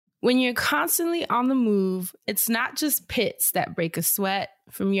When you're constantly on the move, it's not just pits that break a sweat.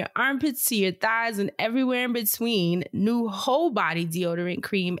 From your armpits to your thighs and everywhere in between, new whole body deodorant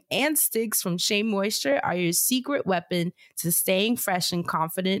cream and sticks from Shea Moisture are your secret weapon to staying fresh and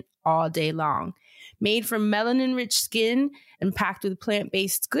confident all day long. Made from melanin-rich skin and packed with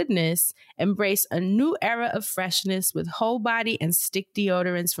plant-based goodness, embrace a new era of freshness with whole body and stick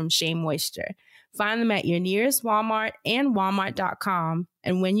deodorants from Shea Moisture. Find them at your nearest Walmart and walmart.com.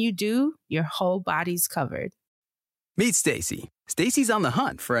 And when you do, your whole body's covered. Meet Stacy. Stacy's on the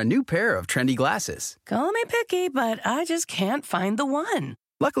hunt for a new pair of trendy glasses. Call me picky, but I just can't find the one.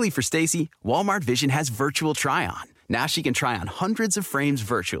 Luckily for Stacy, Walmart Vision has virtual try-on. Now she can try on hundreds of frames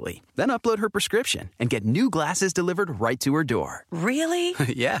virtually, then upload her prescription and get new glasses delivered right to her door. Really?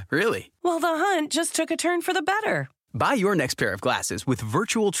 Yeah, really. Well, the hunt just took a turn for the better. Buy your next pair of glasses with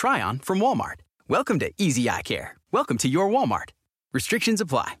virtual try-on from Walmart. Welcome to Easy Eye Care. Welcome to your Walmart. Restrictions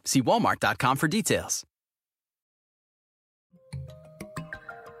apply. See walmart.com for details.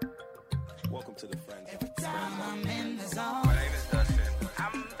 Welcome to the Friends. Every time I'm in the zone. My name is Dustin.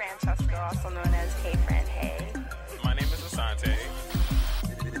 I'm Francesca, also known as Hey Friend Hey. My name is Asante.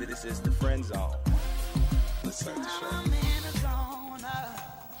 This is the Friend Zone. Let's start the show. I'm in the zone.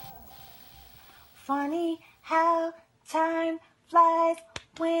 Funny how time flies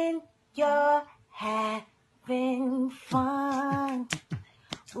when you're having fun.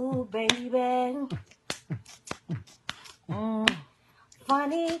 Ooh, baby.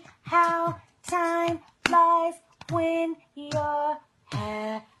 Funny how time flies when you're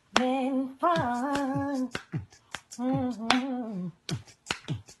having fun.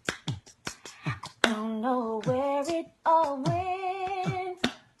 Don't know where it all went.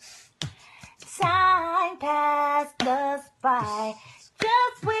 Time passed us by.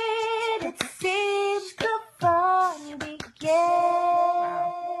 Just when it seems the fun began.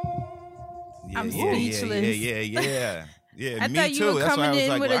 I'm speechless. Yeah, I me thought you too. were That's why I coming was in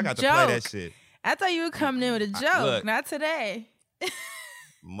like, with well, I a got to play that joke. shit. I thought you were coming in with a joke. Look. Not today.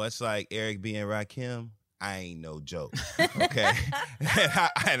 Much like Eric B. and Rakim, I ain't no joke. Okay.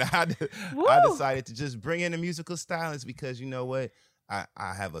 I decided to just bring in the musical stylings because you know what? I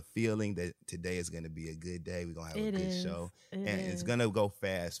have a feeling that today is going to be a good day. We're going to have a good show. It's going to go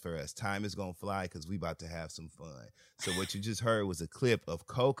fast for us. Time is going to fly because we about to have some fun. So what you just heard was a clip of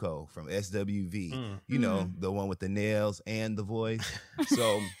Coco from SWV. You know, the one with the nails and the voice.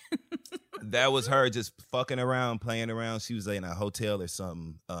 So that was her just fucking around, playing around. She was in a hotel or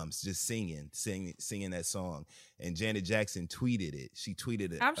something, just singing that song. And Janet Jackson tweeted it. She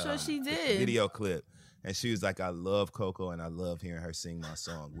tweeted it. I'm sure she did. Video clip. And she was like, I love Coco and I love hearing her sing my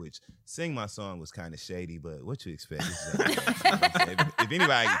song, which sing my song was kind of shady, but what you expect? If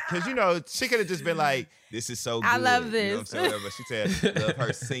anybody, because, you know, she could have just been like, this is so good. I love this. You know what I'm saying? But she said, love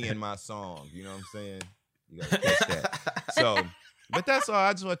her singing my song. You know what I'm saying? You got to catch that. So, but that's all.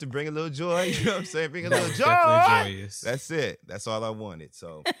 I just want to bring a little joy. You know what I'm saying? Bring a little joy. Joyous. That's it. That's all I wanted.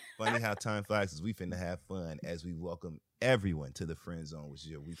 So, funny how time flies is we finna have fun as we welcome everyone to the Friend Zone, which is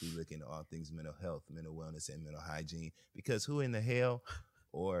your weekly look into all things mental health, mental wellness, and mental hygiene. Because who in the hell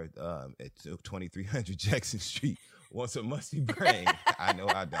or at 2300 Jackson Street wants a musty brain? I know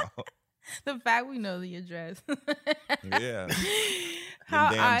I don't. The fact we know the address. Yeah. How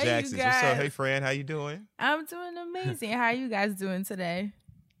Them are Jacksons. you guys? What's up? Hey, friend. How you doing? I'm doing amazing. How are you guys doing today?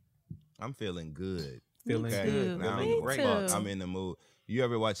 I'm feeling good. Feeling good. Now Me I'm, too. I'm in the mood. You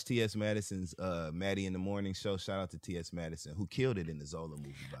ever watch T.S. Madison's Maddie in the Morning show? Shout out to T.S. Madison, who killed it in the Zola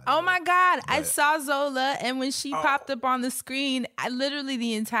movie, by the Oh way. my God. I But- saw Zola, and when she popped up on the screen, I literally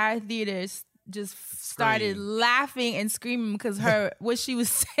the entire theater just started laughing and screaming because what she was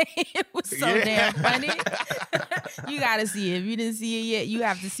saying was so damn funny. You gotta see it. If you didn't see it yet, you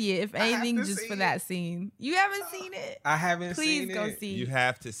have to see it. If anything, just for that scene. You haven't seen it? I haven't Please seen go it. see You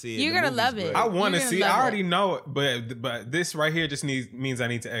have to see it. You're The gonna movie's love it. great. I want to You're see. gonna I love already know it, but this right here just means I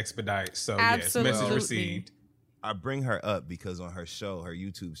need to expedite. So Absolutely. yes, message received. I bring her up because on her show, her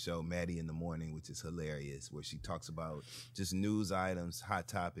YouTube show, Maddie in the Morning, which is hilarious, where she talks about just news items, hot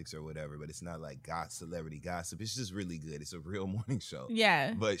topics or whatever, but it's not like celebrity gossip. It's just really good. It's a real morning show.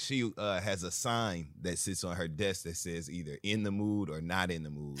 Yeah. But she has a sign that sits on her desk that says either in the mood or not in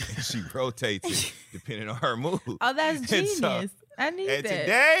the mood. And she rotates it depending on her mood. Oh, that's And genius. so- I need And that.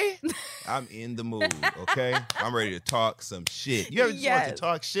 today, I'm in the mood, okay? I'm ready to talk some shit. You ever just want to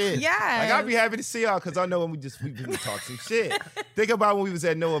talk shit? Yes. Like, I'd be happy to see y'all because I know when we can talk some shit. Think about when we was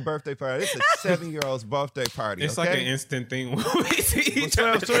at Noah's birthday party. It's a 7-year-old's birthday party, It's okay? like an instant thing when we see each So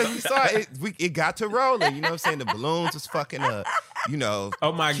other. as soon as we saw it, it got to rolling. You know what I'm saying? The balloons was fucking up, you know.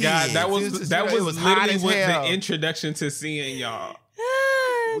 Oh my God, kids. that It was just, that you know, it was hot literally as what hell. the introduction to seeing y'all.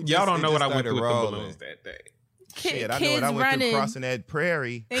 Y'all don't know what I went started through with the rolling. balloons that day. Shit, I know kids what I went running. through crossing that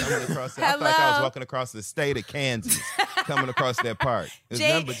prairie. Coming across that, I felt like I was walking across the state of Kansas, coming across that park. It was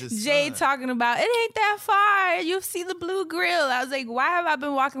nothing but just Jade sun. talking about, it ain't that far. You'll see the Blue Grill. I was like, why have I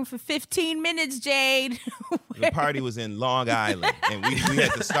been walking for 15 minutes, Jade? The party was in Long Island, and we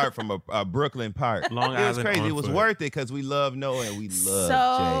had to start from a Brooklyn park. Long It was Island crazy. on It was foot. worth it because we love Noah and we love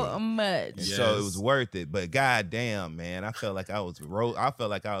so Jade. much. And so it Yes. was worth it. But goddamn, man, I felt like I was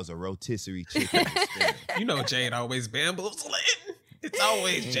a rotisserie chicken. You know Jade always bamboozling. It's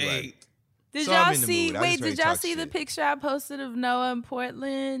always Jade. Did So I'm y'all in the see? mood. I Wait, just ready did to y'all talk see the shit. picture I posted of Noah in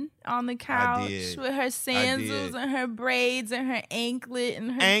Portland on the couch did. with her sandals did. and her braids and her anklet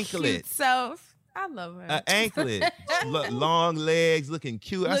and her Anklet. cute self? I love her. An anklet, long legs, looking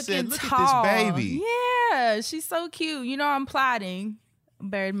cute. I said, look tall. at this baby. Yeah, she's so cute. You know I'm plotting.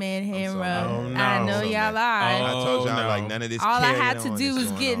 Birdman hand so rub. Oh, no. I know So y'all mad. are. I told y'all no. like none of this. All I carrying had to on do is was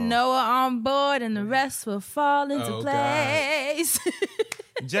going get on. Noah on board and the rest will fall into Oh, God. place.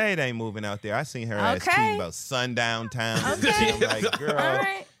 Jade ain't moving out there. I seen her ass Okay. tweeting about sundown town. Okay. I'm like, girl, All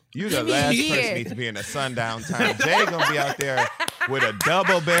right. you the Give me a last year. person needs to be in a sundown town. Jade gonna be out there with a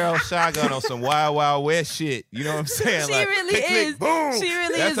double barrel shotgun on some Wild Wild West shit. You know what I'm saying? She like, really click, click, is. boom. She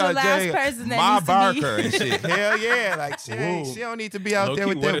really That's is the how last Jade- person that Ma needs to be. Barker and shit. Hell yeah. Like she don't need to be out there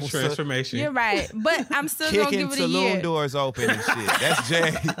Low-key, with what a them transformation. You're right, but I'm still gonna kicking give it a saloon year. doors open and shit. That's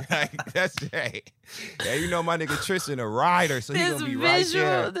Jay. Like, that's Jay. Yeah, you know my nigga Tristan a rider, so he's This gonna be visual,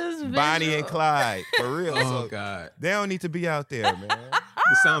 right this there. Bonnie visual. and Clyde, for real. Oh, So God. they don't need to be out there, man.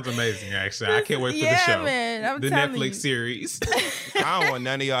 This sounds amazing, actually. I can't wait for the Yeah, show. man, I'm the telling Netflix you. series. I don't want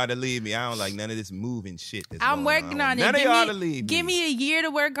none of y'all to leave me. I don't like none of this moving shit. That's I'm going working on on it. None of y'all to leave Give me. me a year to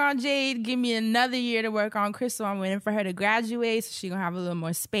work on Jade. Give me another year to work on Crystal. I'm waiting for her to graduate, so she gonna have a little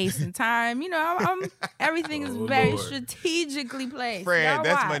more space and time. You know, I'm everything is Oh, very Lord. strategically placed. Fred, Y'all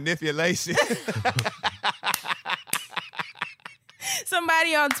that's watch. manipulation.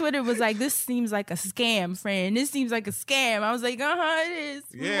 Somebody on Twitter was like, "This seems like a scam, friend. This seems like a scam." I was like, it is.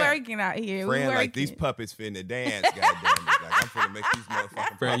 Yeah. We're working out here. Friend, We're like these working. puppets finna dance, goddamn it. Like I'm finna make these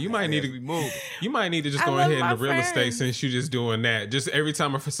motherfucking Friend, you puppets might need dance. to We move. You might need to just I go love ahead my into real estate friends. since you're just doing that. Just every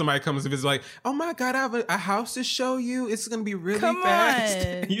time somebody comes to visit, like, oh my God, I have a house to show you. It's gonna be really Come fast.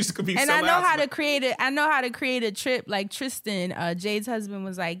 on. You just gonna be And so I know loud. how to create it. I know how to create a trip. Like Tristan, Jade's husband,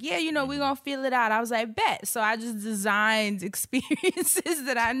 was like, "Yeah, you know, we're gonna feel it out." I was like, "Bet." So I just designed experiences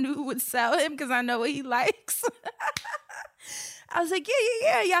that I knew would sell him because I know what he likes. I was like,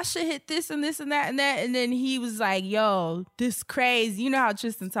 yeah, y'all should hit this and this and that and that. And then he was like, "Yo, this crazy." You know how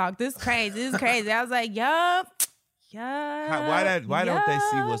Tristan talk. This crazy. I was like, yup. Why don't they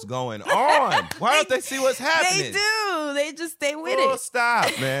see what's going on? Why don't they see what's happening? They do. They just stay with Oh, it. stop,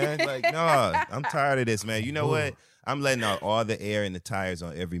 man. Like, no, I'm tired of this, man. You know what? I'm letting out all the air in the tires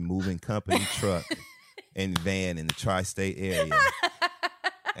on every moving company truck and van in the tri-state area.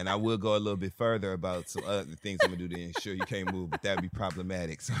 And I will go a little bit further about some other things I'm going to do to ensure you can't move, but that'd be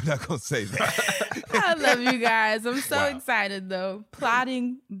problematic. So I'm not going to say that. I love you guys. I'm so Wow. excited, though.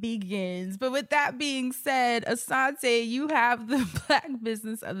 Plotting begins. But with that being said, Asante, you have the Black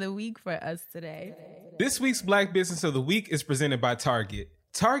Business of the Week for us today. This week's Black Business of the Week is presented by Target.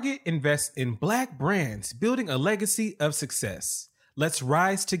 Target invests in Black brands, building a legacy of success. Let's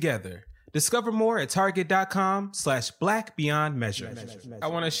rise together. Discover more at target.com/Black Beyond Measure. I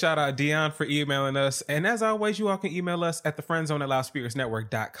want to shout out Dion for emailing us. And as always, you all can email us at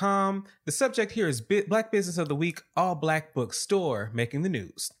thefriendzone@loudspeakersnetwork.com. The subject here is Black Business of the Week, all Black bookstore making the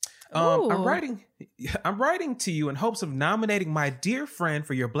news. I'm writing to you in hopes of nominating my dear friend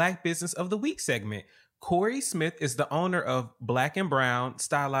for your Black Business of the Week segment. Corey Smith is the owner of Black and Brown,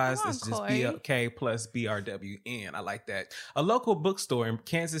 stylized as just Corey. BLK plus BRWN. I like that. A local bookstore in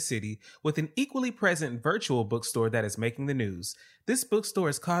Kansas City with an equally present virtual bookstore that is making the news. This bookstore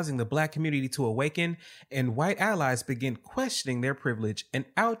is causing the Black community to awaken and white allies begin questioning their privilege and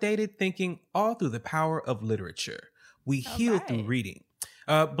outdated thinking all through the power of literature. We heal through reading.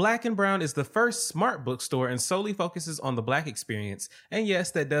 Black and Brown is the first smart bookstore and solely focuses on the Black experience. And yes,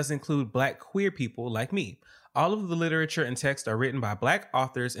 that does include Black queer people like me. All of the literature and text are written by Black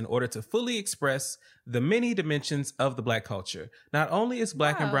authors in order to fully express the many dimensions of the Black culture. Not only is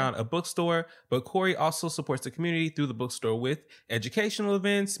Black and Brown a bookstore, but Corey also supports the community through the bookstore with educational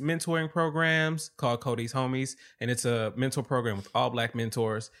events, mentoring programs called Cody's Homies, and it's a mentor program with all Black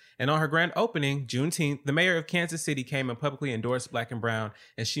mentors. And on her grand opening, Juneteenth, the mayor of Kansas City came and publicly endorsed Black and Brown,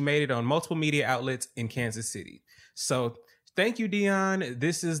 and she made it on multiple media outlets in Kansas City. So thank you, Dion.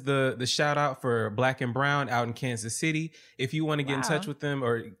 This is the shout out for Black and Brown out in Kansas City. If you want to get in touch with them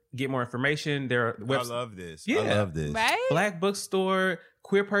or get more information, their I website. love this. Yeah. I love this. Right? Black bookstore.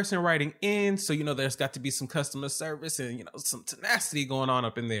 queer person writing in. So, there's got to be some customer service and, some tenacity going on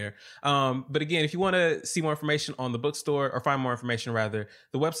up in there. But again, if you want to see more information on the bookstore, or find more information rather,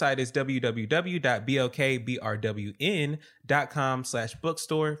 the website is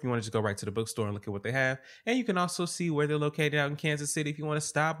www.bokbrwn.com/bookstore. If you want to just go right to the bookstore and look at what they have. And you can also see where they're located out in Kansas City if you want to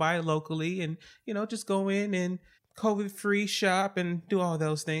stop by locally and, just go in and COVID-free shop and do all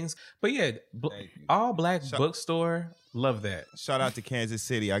those things. But yeah, all black bookstore. Love that. Shout out to Kansas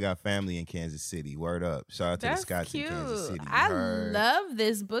City. I got family in Kansas City. Word up. Shout out to the Scots in Kansas City. I love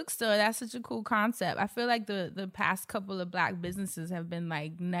this bookstore. That's such a cool concept. I feel like the past couple of black businesses have been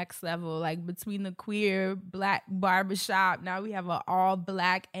like next level. Like between the queer black barbershop, now we have an all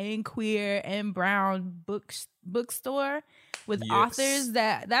black and queer and brown bookstore with authors.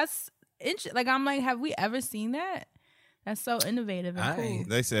 That's interesting. Like I'm like, have we ever seen that? That's so innovative and cool.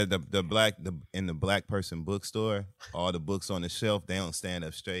 They said in the black person bookstore, all the books on the shelf, they don't stand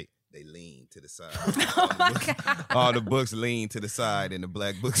up straight. They lean to the side. All the books lean to the side in the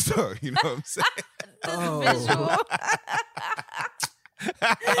black bookstore. You know what I'm saying?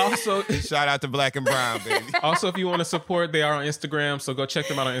 Also, shout out to Black and Brown, baby. Also, if you want to support, they are on Instagram. So go check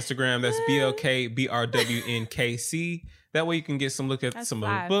them out on Instagram. That's BLKBRWNKC. That way you can get some look at some of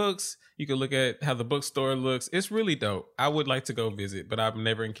the books. You can look at how the bookstore looks. It's really dope. I would like to go visit, but I'm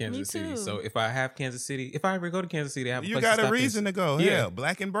never in Kansas City. So if I ever go to Kansas City, I have a place got to a reason to go. Yeah,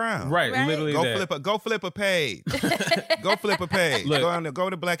 Black and Brown. Right. Literally go flip a page. Go flip a page. Look, go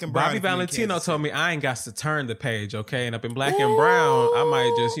to Black and Brown. Bobby Valentino told me I ain't got to turn the page, okay? And up in Black and Brown, I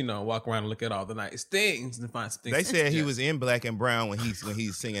might just, walk around and look at all the nice things and find some things. They said he was in Black and Brown when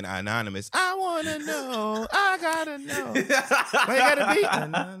he's singing Anonymous. I want to know. I got to know. Why you got to be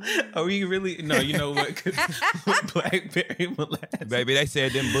Anonymous? Oh, you really? No, you know what? Blackberry molasses. Baby, they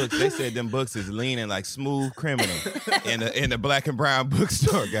said them books is leaning like Smooth Criminal in the Black and Brown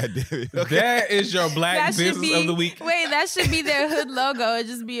bookstore. Goddamn it. Okay. That is your black business of the week. Wait, that should be their hood logo. It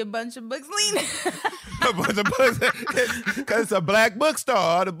just be a bunch of books leaning. A bunch of books, because it's a black bookstore.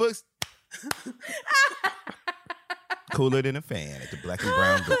 All the books cooler than a fan at the Black and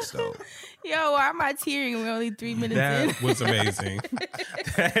Brown bookstore. Yo, why am I tearing? We're only 3 minutes in. That was amazing.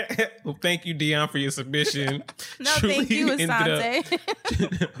 Well, thank you, Dion, for your submission. No, thank you, Asante.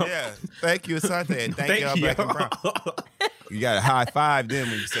 Yeah, thank you, Asante, and thank y'all, Black and Brown. You got to high five them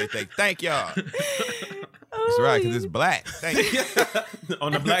when you say thank y'all. That's right, because it's black. Thank you.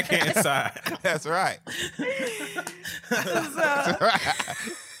 On the black hand side. That's right. That's right.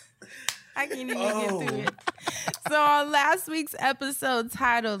 I can't even get through it. So on last week's episode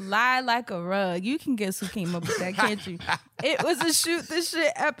titled Lie Like a Rug, you can guess who came up with that, can't you? It was a shoot the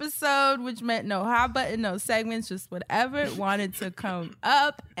shit episode, which meant no hot button, no segments, just whatever wanted to come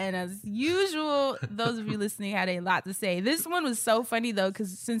up. And as usual, those of you listening had a lot to say. This one was so funny though,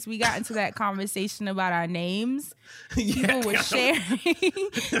 because since we got into that conversation about our names, people were sharing.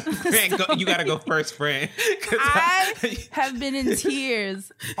 You gotta go first, friend. I have been in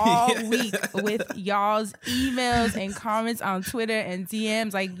tears all week with y'all's emails and comments on Twitter and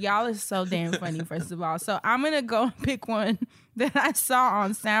DMs. Like, y'all are so damn funny, first of all. So I'm gonna go and pick one that I saw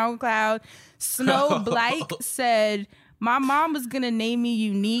on SoundCloud. Snow Blake said, my mom was gonna name me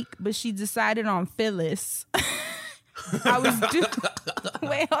Unique, but she decided on Phyllis. I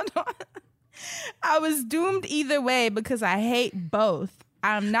was doomed either way because I hate both.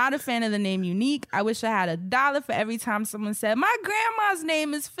 I'm not a fan of the name Unique. I wish I had $1 for every time someone said, my grandma's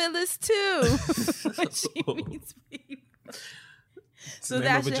name is Phyllis too. She means people. So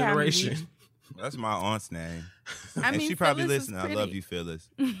that should generation. That's my aunt's name. I mean, she probably Phyllis listening. I love you, Phyllis.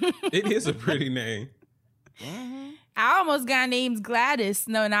 It is a pretty name. Mm-hmm. I almost got named Gladys.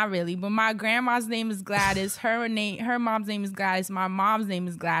 No, not really. But my grandma's name is Gladys. Her mom's name is Gladys. My mom's name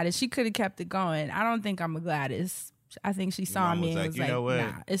is Gladys. She could have kept it going. I don't think I'm a Gladys. I think she saw me and was like,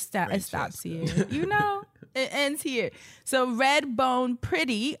 nah, it stops here. It ends here. So Redbone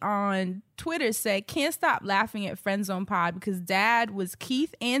Pretty on Twitter said, can't stop laughing at Friendzone Pod because dad was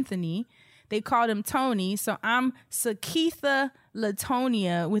Keith Anthony. They called him Tony. So I'm Sakitha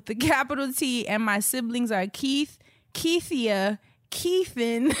Latonia with the capital T, and my siblings are Keith, Keithia,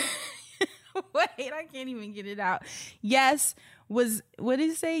 Keithan. Wait, I can't even get it out. Yes. What did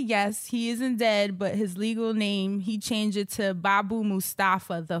he say? Yes, he isn't dead, but his legal name, he changed it to Babu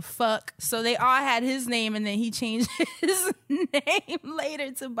Mustafa. The fuck? So they all had his name, and then he changed his name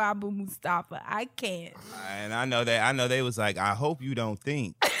later to Babu Mustafa. I can't. And I know they was like, I hope you don't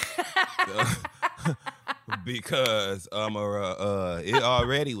think. Because it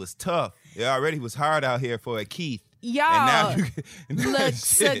already was tough. It already was hard out here for a Keith. Y'all, look,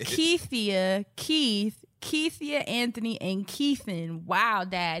 Sakithia, Keith, Keithia Anthony and Keithan. Wow,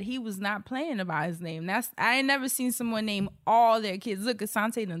 Dad, he was not playing about his name. I ain't never seen someone name all their kids. Look,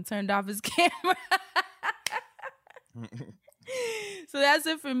 Asante done turned off his camera. So that's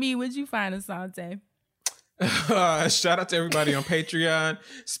it for me. What'd you find, Asante? Shout out to everybody on Patreon.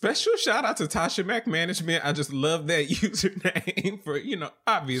 Special shout out to Tasha Mac Management. I just love that username for,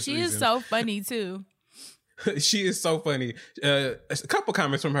 obvious She reasons. is so funny too. She is so funny. A couple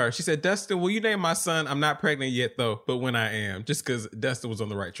comments from her. She said, Dustin, will you name my son? I'm not pregnant yet though, but when I am, just because Dustin was on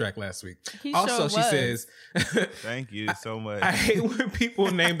the right track last week. He Also, sure she was. says, Thank you so much. I hate when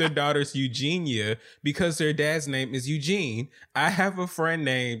people name their daughters Eugenia because their dad's name is Eugene. I have a friend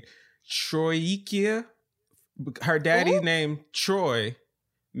named Troikia. Her daddy's named Troy.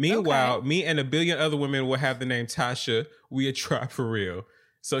 Meanwhile, me and a billion other women will have the name Tasha. We a tribe for real.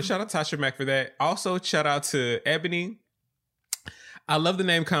 So shout out Tasha Mac for that. Also, shout out to Ebony. I love the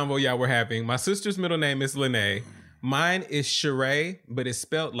name combo y'all were having. My sister's middle name is Lene. Mine is Sheree, but it's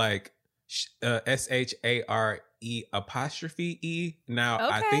spelled like SHARE''E. Now,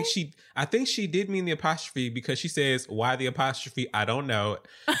 Okay. I think she did mean the apostrophe because she says, why the apostrophe? I don't know.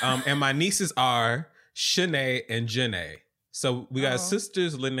 And my nieces are Shanae and Janae. So we got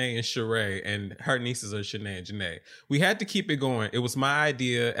sisters Lene and Sheree, and her nieces are Shanae and Janae. We had to keep it going. It was my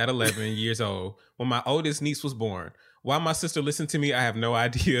idea at 11 years old when my oldest niece was born. Why my sister listened to me, I have no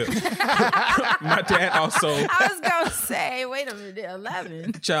idea. My dad also... I was going to say, wait a minute,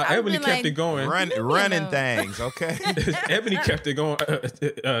 11. Child, Ebony kept it going. Running things, okay? Ebony kept it going.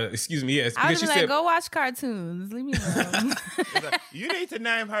 Excuse me, yes. I was Because she like, said, go watch cartoons. Leave me alone. You need to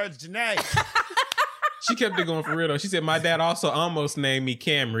name her Janae. she kept it going for real though. She said, my dad also almost named me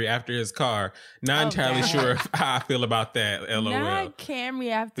Camry after his car. Not entirely sure how I feel about that. LOL. Not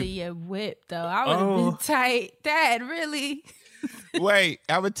Camry after your whip, though. I would have been tight. Dad, really? Wait,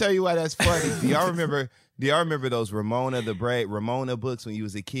 I would tell you why that's funny. Do y'all remember those Ramona books when you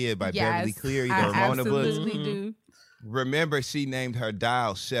was a kid by Beverly Cleary? The Ramona books. Absolutely do. Remember, she named her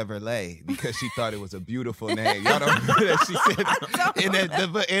dial Chevrolet because she thought it was a beautiful name. Y'all don't remember that? She said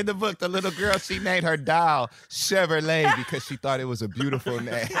in the book, the little girl, she named her dial Chevrolet because she thought it was a beautiful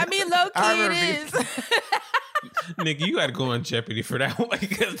name. I mean, low key it is. Nigga, you gotta go on Jeopardy for that one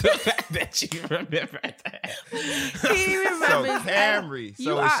because the fact that you remember that. He remembers. So Camry.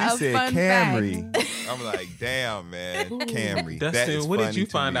 So when she said Camry, I'm like, damn, man, Camry. Dustin, what did you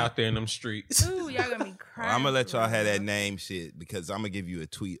find out there in them streets? Ooh, y'all gonna be crying. I'm gonna let y'all have that name shit because I'm gonna give you a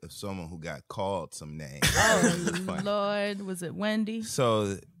tweet of someone who got called some name. Oh Lord, was it Wendy?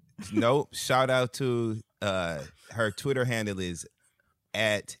 So, nope. Shout out to her Twitter handle is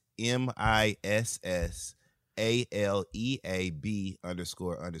at MISSALEAB__.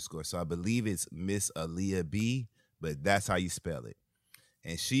 So I believe it's Miss Aaliyah B, but that's how you spell it.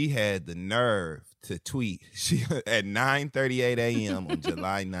 And she had the nerve to tweet at 9:38 a.m. on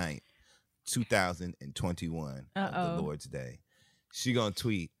July 9th, 2021, of the Lord's Day. She gonna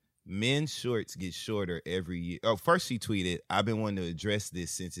tweet, men's shorts get shorter every year. Oh, first she tweeted, I've been wanting to address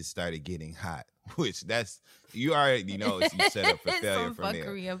this since it started getting hot, which you already know you set up for failure from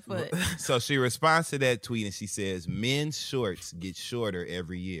there. So she responds to that tweet and she says, men's shorts get shorter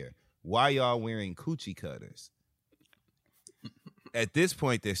every year. Why y'all wearing coochie cutters? At this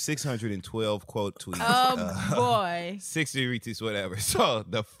point, there's 612 quote tweets. Oh, boy. 60 retweets, whatever. So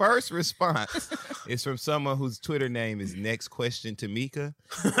the first response is from someone whose Twitter name is Next Question Tamika.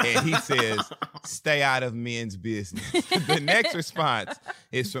 And he says, stay out of men's business. The next response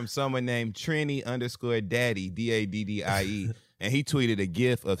is from someone named Trini_Daddy, DADDIE. And he tweeted a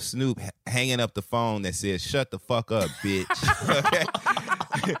gif of Snoop hanging up the phone that says, shut the fuck up, bitch.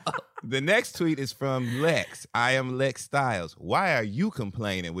 Okay? The next tweet is from Lex. I am Lex Styles. Why are you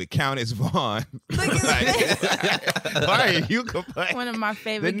complaining with Countess Vaughn? Why are you complaining? One of my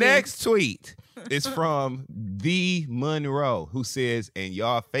favorite. The next tweet is from The Monroe, who says, and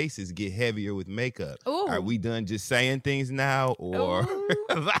y'all faces get heavier with makeup. Ooh. Are we done just saying things now? Or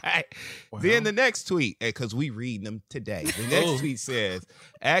Then the next tweet, because we read them today. The next tweet says,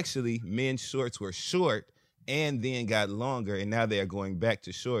 actually, men's shorts were short and then got longer, and now they are going back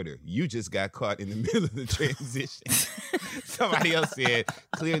to shorter. You just got caught in the middle of the transition. Somebody else said,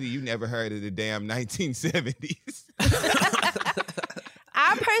 clearly you never heard of the damn 1970s.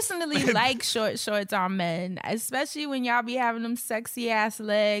 I personally like short shorts on men, especially when y'all be having them sexy ass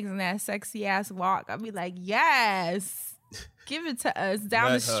legs and that sexy ass walk. I'll be like, yes. Give it to us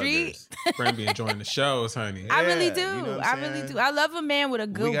down the street. Friend be enjoying the shows, honey. I really do. You know I really do. I love a man with a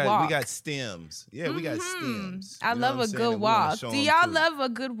good walk. We got stems. Yeah, we got stems. I love a good walk. Do y'all y'all love a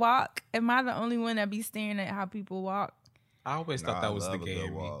good walk? Am I the only one that be staring at how people walk? I always thought that was the gay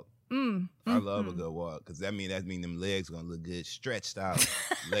in me. I love a good walk because that mean them legs gonna look good stretched out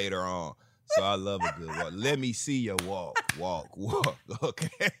later on. So I love a good walk. Let me see your walk.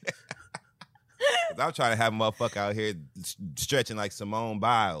 Okay. 'Cause I'm trying to have a motherfucker out here stretching like Simone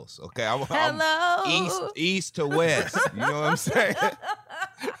Biles. Okay. I'm east to west. You know what I'm saying?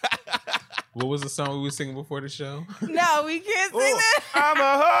 What was the song we were singing before the show? No, we can't sing that. I'm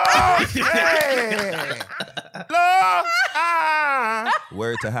a host. Hey. Lord,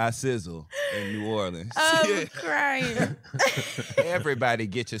 word to High Sizzle in New Orleans. I'm crying. Everybody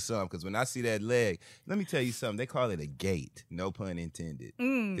get you some, because when I see that leg, let me tell you something. They call it a gait, no pun intended,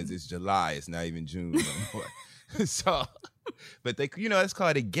 because it's July. It's not even June no more. So, but it's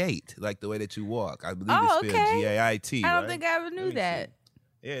called a gait, like the way that you walk. I believe it's spelled G-A-I-T. I don't think I ever knew that.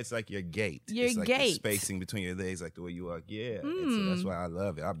 Yeah, it's like your gait. Your it's like gait. the spacing between your legs, like the way you walk. Yeah, so that's why I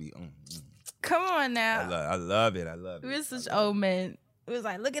love it. I'll be. Come on now. I love it. We're such old men. It was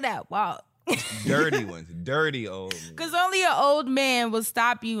like, look at that walk. Dirty ones, dirty old men. Because only an old man will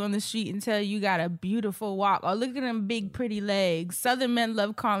stop you on the street and tell you got a beautiful walk. Or look at them big, pretty legs. Southern men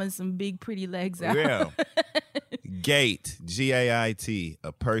love calling some big, pretty legs out. Yeah. Gait, G-A-I-T,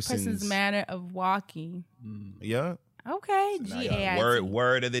 a person's manner of walking. Yeah. Okay, So G-A-I-T.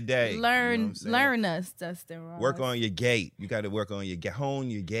 word of the day. Learn us, Dustin Ross. Work on your gait. You got to work on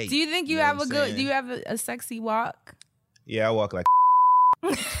hone your gait. Do you think you have do you have a sexy walk? Yeah, I walk like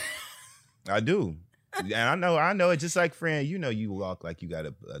I do. And I know it just like friend, you walk like you got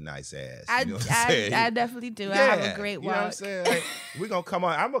a nice ass. I definitely do. I have a great walk. You know what I'm saying? Like, we're going to come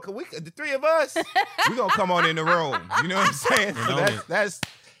on. The three of us, we're going to come on in the room. You know what I'm saying? So that's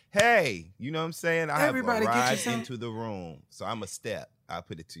hey, you know what I'm saying? I Everybody have a ride get you into the room. So I'm a step. I'll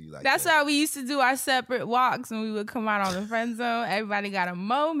put it to you like That's that. why we used to do our separate walks when we would come out on the friend zone. Everybody got a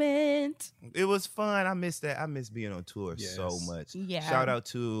moment. It was fun. I miss that. I miss being on tour so much. Yeah. Shout out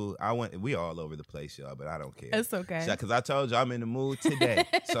to we all over the place, y'all, but I don't care. It's okay. Because I told you I'm in the mood today.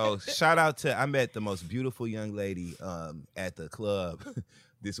 So shout out to I met the most beautiful young lady at the club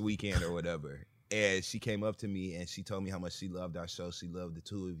this weekend or whatever. And she came up to me and she told me how much she loved our show. She loved the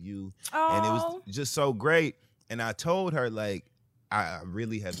two of you. Aww. And it was just so great. And I told her, like, I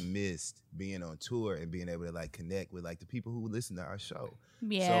really have missed being on tour and being able to, like, connect with, like, the people who listen to our show.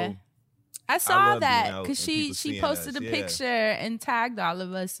 Yeah. So, I saw that because she posted a picture and tagged all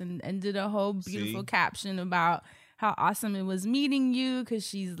of us and did a whole beautiful caption about how awesome it was meeting you because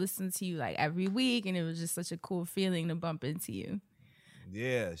she's listened to you, like, every week. And it was just such a cool feeling to bump into you.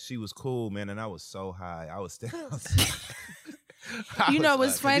 Yeah, she was cool, man, and I was so high. I was still. You know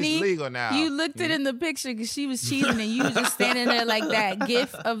what's funny? It's legal now. You looked it in the picture because she was cheating, and you was just standing there like that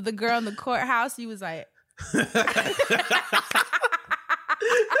gif of the girl in the courthouse. You was like,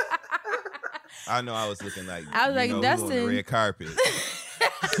 I know I was looking like Dustin, on the red carpet.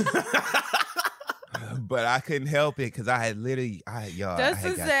 But I couldn't help it because I had literally,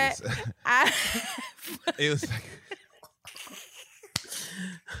 Dustin said, it was like.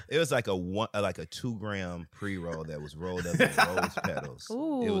 It was like a 2 gram pre-roll that was rolled up in rose petals.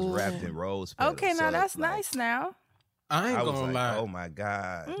 Ooh. It was wrapped in rose petals. Okay, now that's nice now. I ain't gonna lie. Oh my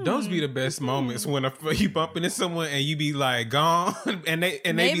God. Those be the best moments when you bump into someone and you be like gone and they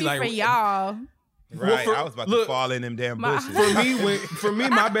be like for y'all. Right, I was about to fall in them damn bushes. For me,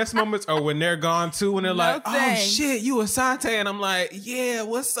 my best moments are when they're gone too, and they're like, "Oh shit, you Asante," and I'm like, "Yeah,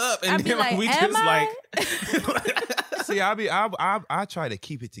 what's up?" And then like, we just like, see, I try to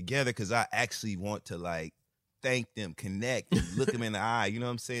keep it together because I actually want to like thank them, connect, and look them in the eye. You know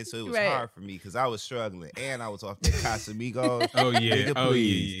what I'm saying? So it was hard for me because I was struggling and I was off the Casamigos. Oh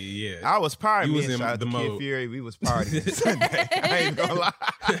yeah. I was partying. You was in shout out the to mode. Kid Fury. We was partying Sunday. I ain't gonna lie.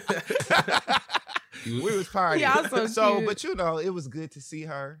 We was partying. So, but it was good to see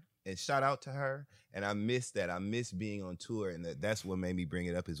her and shout out to her. And I miss that. I miss being on tour, and that's what made me bring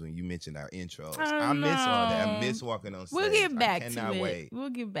it up is when you mentioned our intros. I miss all that. I miss walking on stage. We'll get back to it. Wait. We'll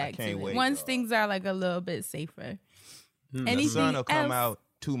get back to it wait, once dog. things are like a little bit safer. The sun will come out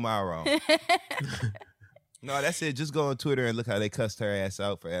tomorrow. No, that's it. Just go on Twitter and look how they cussed her ass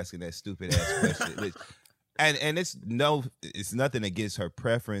out for asking that stupid ass question. And it's nothing against her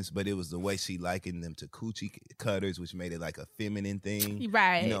preference, but it was the way she likened them to coochie cutters, which made it like a feminine thing.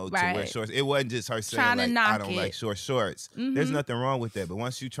 Right, to wear shorts. It wasn't just her saying like, I don't like short shorts. Mm-hmm. There's nothing wrong with that. But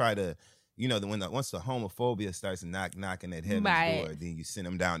once you try to, once the homophobia starts knocking at heaven's door, then you send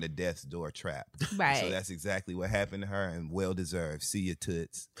them down to death's door trap. Right. So that's exactly what happened to her, and well deserved. See your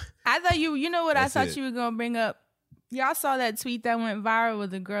toots. I thought you were going to bring up. Y'all saw that tweet that went viral where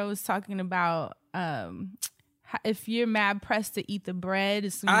the girl was talking about if you're mad pressed to eat the bread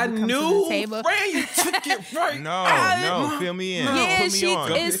as soon as I it comes to knew, the table. Fran, you took it right. No, fill me in. Yeah, Put me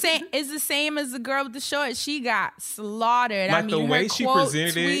on. it's the same as the girl with the shorts. She got slaughtered. Like I mean, the way her she quote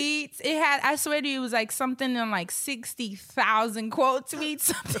presented tweets, it had, I swear to you, it was like something on like 60,000 quote tweets,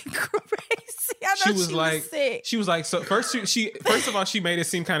 something crazy. I know she was like, so first of all, she made it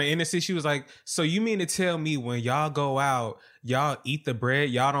seem kind of innocent. She was like, so you mean to tell me when y'all go out, y'all eat the bread,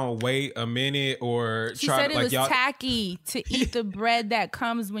 y'all don't wait a minute or she try said to it like was y'all tacky to eat the bread that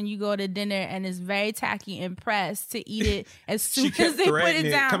comes when you go to dinner, and it's very tacky and pressed to eat it as soon she kept as they put threatening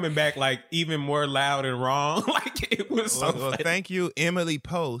it down. coming back like even more loud and wrong. Like it was so Well, thank you, Emily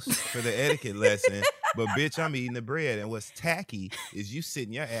Post, for the etiquette lesson. But bitch, I'm eating the bread, and what's tacky is you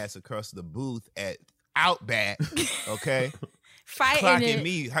sitting your ass across the booth at Outback, okay?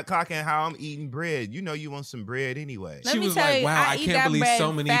 Clocking how I'm eating bread. You know you want some bread anyway. Let she me was tell like, you, wow, I eat can't that believe bread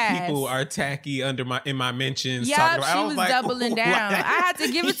so many fast. people are tacky in my mentions. Yeah, talking about, she I was like, doubling down. what? I had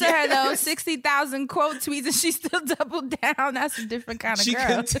to give it to her though. 60,000 quote tweets, and she still doubled down. That's a different kind of She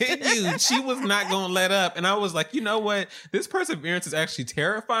girl. continued. She was not going to let up. And I was like, you know what? This perseverance is actually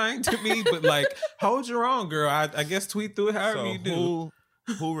terrifying to me, but like, hold your own, girl. I guess tweet through it however you do.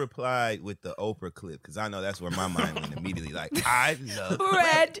 Who replied with the Oprah clip? Because I know that's where my mind went immediately. Like, I love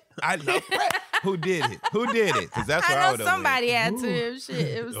bread. I love bread. Who did it? Because that's where I I would know have somebody had to. Shit,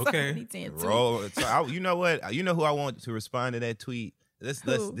 it was Okay. somebody saying tweet. Roll. So you know what? You know who I want to respond to that tweet? Let's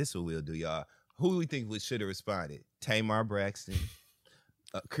Who? this what we'll do, y'all. Who we think should have responded? Tamar Braxton,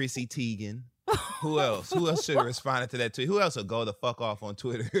 Chrissy Teigen. Who else? Who else should have responded to that tweet? Who else will go the fuck off on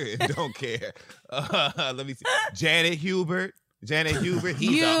Twitter and don't care? Let me see. Janet Hubert,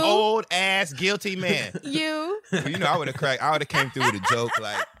 he's an old ass guilty man. You know, I would have came through with a joke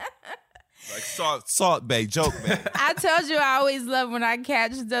like Salt Bay joke, man. I told you I always love when I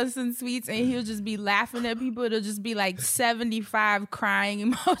catch Dustin tweets and he'll just be laughing at people. It'll just be like 75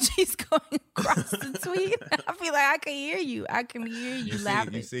 crying emojis going across the tweet. I feel like I can hear you. I can hear you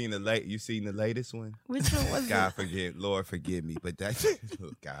laughing. You seen the latest one? Which one was it? Lord forgive me, but that's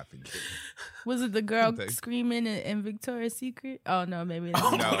God forgive me. Was it the girl screaming in Victoria's Secret? Oh no, maybe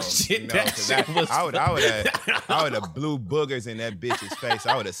not. No, shit, no, that shit was I would have blew boogers in that bitch's face.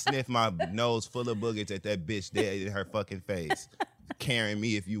 I would have sniffed my nose full of boogers at that bitch dead in her fucking face. Carrying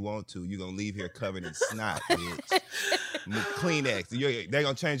me if you want to. You're gonna leave here covered in snot, bitch. Kleenex. They're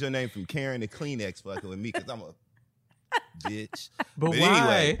gonna change your name from Karen to Kleenex fucking with me because I'm a bitch. But why?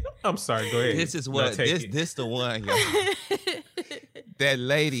 Anyway, I'm sorry, go ahead. this is what this the one, y'all. That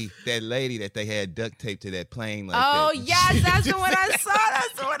lady that they had duct taped to that plane like that. Oh yes, that's the one I saw.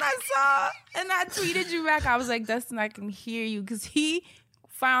 That's the one I saw. And I tweeted you back. I was like, Dustin, I can hear you, because he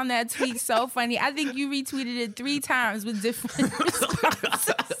found that tweet so funny. I think you retweeted it 3 times with different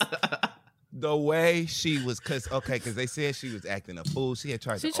responses. The way she was, because they said she was acting a fool. She had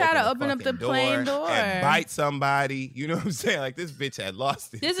tried to open up the plane door and bite somebody. You know what I'm saying? Like, this bitch had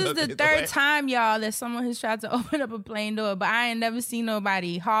lost it. This is the third time, y'all, that someone has tried to open up a plane door, but I ain't never seen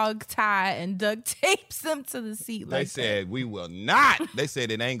nobody hog tie and duct tape them to the seat like that. They said, we will not. They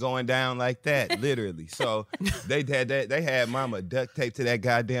said it ain't going down like that, literally. So they had mama duct tape to that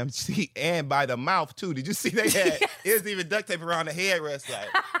goddamn seat, and by the mouth too. Did you see they had? Yes. It was even duct tape around the headrest, like.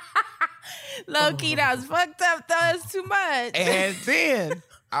 Low key, that was fucked up though. It's too much. And then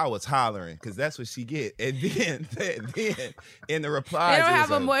I was hollering because that's what she get. And then in the replies, they don't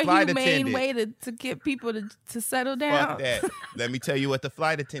have a more humane attendant. way to get people to settle down. Fuck that. Let me tell you what the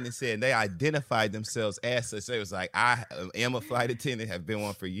flight attendant said. They identified themselves as such. They was like, I am a flight attendant, have been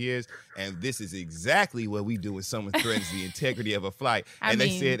one for years, and this is exactly what we do when someone threatens the integrity of a flight.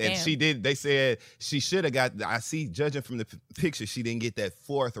 They said she should have got, I see, judging from the picture, she didn't get that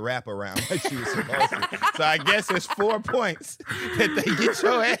 4th wraparound like she was supposed to. So I guess there's 4 points that they get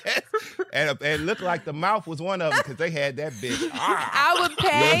your ass. And it looked like the mouth was one of them because they had that bitch. I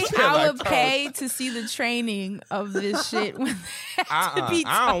would pay to see the training of this shit.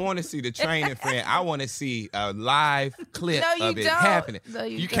 I don't want to see the training, friend. I want to see a live clip of it happening. No,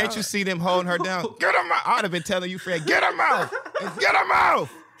 Can't you see them holding her down? Get her mouth. I'd have been telling you, friend, get her mouth. Get her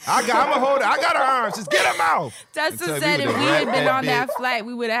mouth. I'm gonna hold her. I got her arms. Just get him out. Dustin said if we had been on that flight,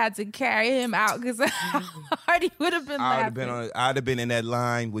 we would have had to carry him out because Hardy would have been laughing. I'd have been in that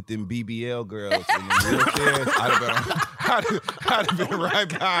line with them BBL girls in the wheelchairs. I'd have been right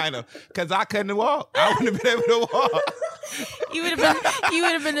behind them because I couldn't walk. I wouldn't have been able to walk. You would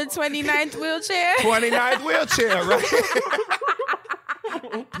have been the 29th wheelchair. 29th wheelchair, right?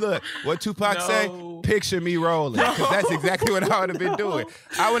 Look, what Tupac say? picture me rolling because that's exactly what I would have been doing.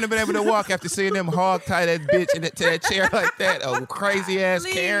 I wouldn't have been able to walk after seeing them hog tie that bitch to that chair like that. A crazy ass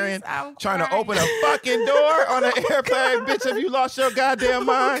Karen trying to open a fucking door on an airplane. Bitch, have you lost your goddamn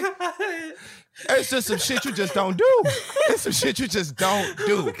mind? It's just some shit you just don't do. It's some shit you just don't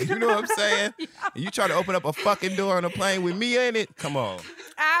do. You know what I'm saying? You try to open up a fucking door on a plane with me in it? Come on.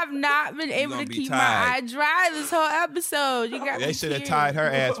 I've not been able to keep my eye dry this whole episode. You got They should have tied her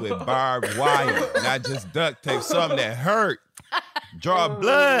ass with barbed wire, not just duct tape. Something that hurt. Draw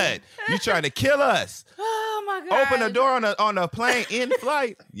blood. You trying to kill us. Oh my God. Open a door on a plane in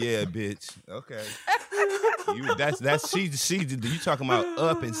flight. Yeah, bitch. Okay. You talking about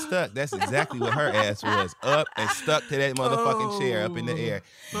up and stuck. That's exactly what her ass was. Up and stuck to that motherfucking chair up in the air.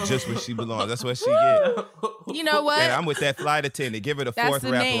 Just where she belongs. That's what she get. You know what? And I'm with that flight attendant. Give her the fourth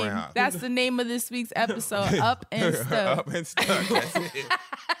wraparound. That's the name of this week's episode. Up and stuck. Up and stuck. That's it.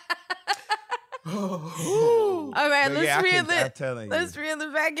 All right, let's reel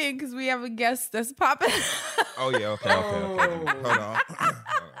it back in because we have a guest that's popping. Oh yeah, okay. Hold on.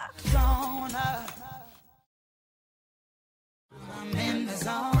 I'm in the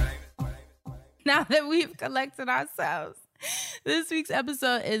zone. Now that we've collected ourselves, this week's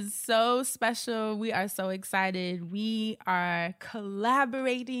episode is so special. We are so excited. We are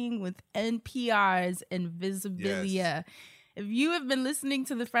collaborating with NPR's Invisibilia. Yes. If you have been listening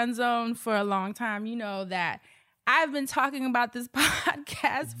to The Friend Zone for a long time, you know that I've been talking about this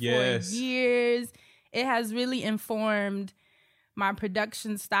podcast for years. It has really informed my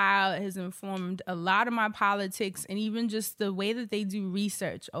production style. It has informed a lot of my politics, and even just the way that they do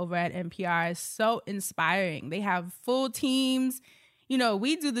research over at NPR is so inspiring. They have full teams. You know,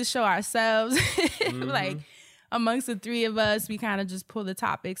 we do the show ourselves. Like, amongst the three of us, we kind of just pull the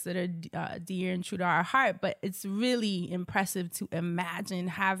topics that are dear and true to our heart. But it's really impressive to imagine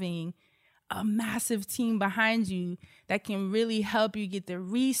having a massive team behind you that can really help you get the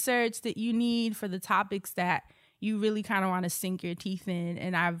research that you need for the topics that you really kind of want to sink your teeth in.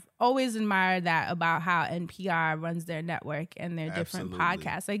 And I've always admired that about how NPR runs their network and their different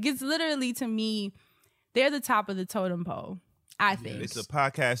podcasts. Like, it's literally, to me, they're the top of the totem pole. I think it's a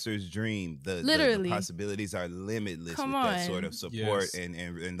podcaster's dream. The possibilities are limitless with that sort of support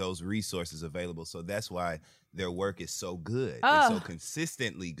and those resources available. So that's why their work is so good. It's so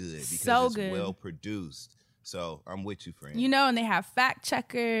consistently good because it's well produced. So I'm with you, friend. You know, and they have fact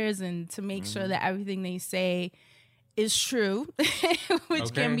checkers and to make sure that everything they say is true,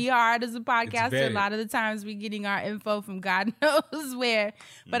 which can be hard as a podcaster. A lot of the times we're getting our info from God knows where.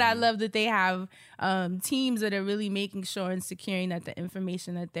 But I love that they have teams that are really making sure and securing that the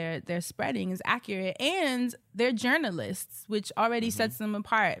information that they're spreading is accurate. And they're journalists, which already sets them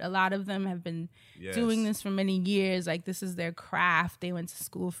apart. A lot of them have been doing this for many years. Like, this is their craft. They went to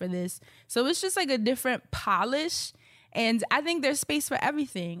school for this. So it's just like a different polish. And I think there's space for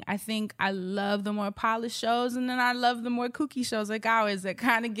everything. I think I love the more polished shows, and then I love the more kooky shows like ours that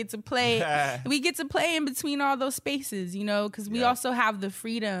kind of get to play. We get to play in between all those spaces, you know, because we also have the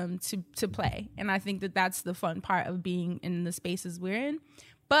freedom to play. And I think that that's the fun part of being in the spaces we're in.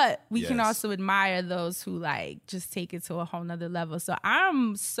 But we can also admire those who like just take it to a whole nother level. So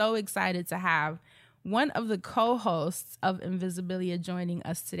I'm so excited to have one of the co-hosts of Invisibilia joining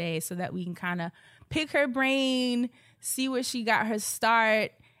us today so that we can kind of pick her brain, see where she got her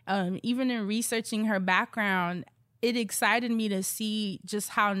start. Even in researching her background, it excited me to see just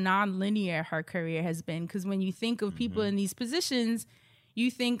how non-linear her career has been. Because when you think of people in these positions, you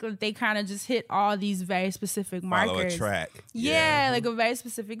think that they kind of just hit all these very specific markers. Follow a track. Yeah, like a very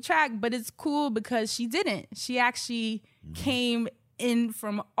specific track. But it's cool because she didn't. She actually came in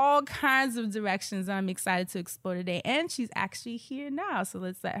from all kinds of directions. I'm excited to explore today. And she's actually here now. So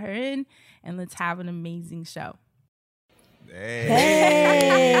let's let her in and let's have an amazing show. Hey.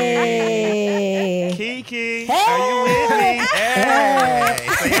 Kiki, are you with me? Hey.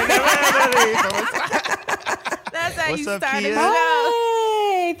 That's how you started the show.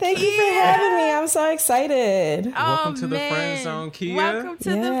 Hi, thank you for having me. I'm so excited. Welcome to the Friend Zone, Kia. Welcome to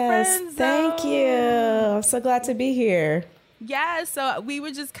the Friend Zone. Thank you. I'm so glad to be here. Yeah, so we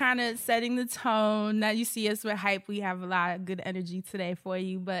were just kind of setting the tone. Now you see us, we're hype. We have a lot of good energy today for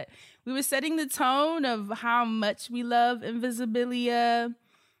you. But we were setting the tone of how much we love Invisibilia,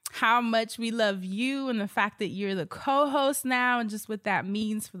 how much we love you, and the fact that you're the co-host now, and just what that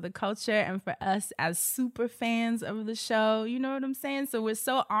means for the culture and for us as super fans of the show. You know what I'm saying? So we're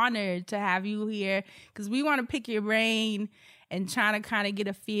so honored to have you here because we want to pick your brain and trying to kind of get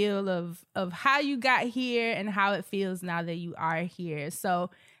a feel of how you got here and how it feels now that you are here. So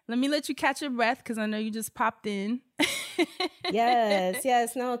let me let you catch your breath because I know you just popped in.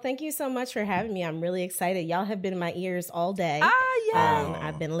 Yes. No, thank you so much for having me. I'm really excited. Y'all have been in my ears all day. Yeah.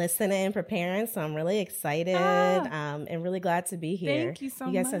 I've been listening and preparing, so I'm really excited and really glad to be here. Thank you so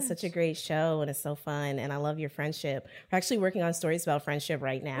much. You guys much. have such a great show, and it's so fun, and I love your friendship. We're actually working on stories about friendship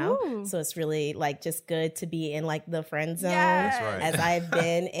right now, so it's really like just good to be in like the friend zone, as I've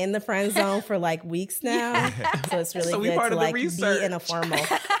been in the friend zone for like weeks now. So it's really good to like be in a formal.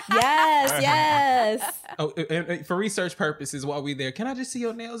 Yes. Oh, and for research purposes, while we there, can I just see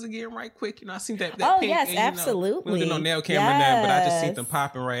your nails again, right quick? I seen that. Oh pink, yes, and, absolutely. We did no nail camera now, but I just seen them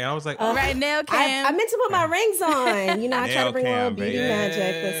popping right. I was like, right, nail cam. I meant to put my rings on. I try to bring a little beauty magic.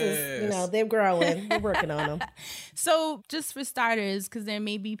 Yes. This is, they're growing. We're working on them. So just for starters, because there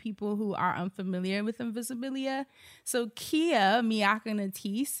may be people who are unfamiliar with Invisibilia. So Kia, Miakka,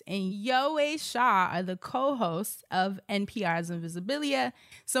 Natisse, and Yowei Shaw are the co-hosts of NPR's Invisibilia.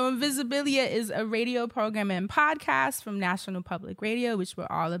 So Invisibilia is a radio program and podcast from National Public Radio, which we're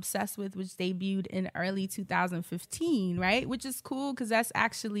all obsessed with, which debuted in early 2015, right? Which is cool because that's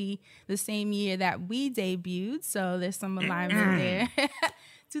actually the same year that we debuted. So there's some alignment there.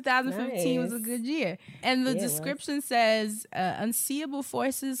 2015 was a good year. And the description says, unseeable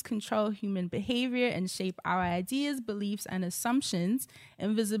forces control human behavior and shape our ideas, beliefs, and assumptions.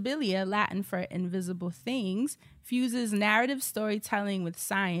 Invisibilia, Latin for invisible things, fuses narrative storytelling with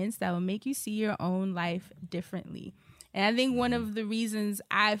science that will make you see your own life differently. And I think one of the reasons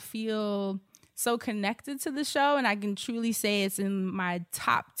I feel so connected to the show, and I can truly say it's in my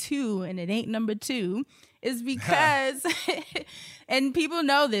top 2, and it ain't number 2, is because, and people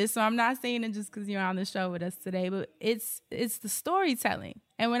know this, so I'm not saying it just because you're on the show with us today, but it's the storytelling.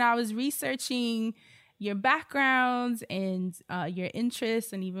 And when I was researching your backgrounds and your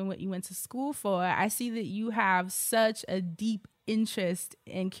interests and even what you went to school for, I see that you have such a deep interest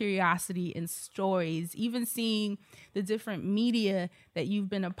and curiosity in stories, even seeing the different media that you've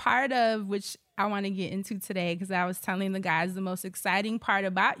been a part of, which I want to get into today, because I was telling the guys the most exciting part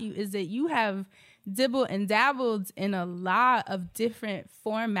about you is that you have dibbled and dabbled in a lot of different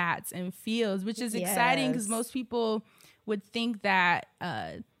formats and fields, which is exciting because most people would think that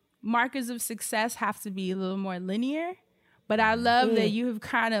markers of success have to be a little more linear. But I love that you have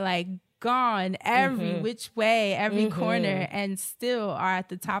kind of like gone every which way, every corner, and still are at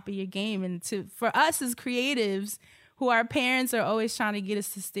the top of your game. And for us as creatives, who our parents are always trying to get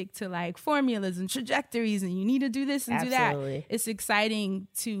us to stick to like formulas and trajectories and you need to do this and do that. It's exciting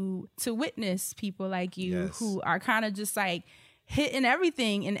to witness people like you who are kind of just like hitting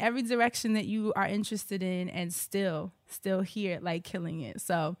everything in every direction that you are interested in and still here, like killing it.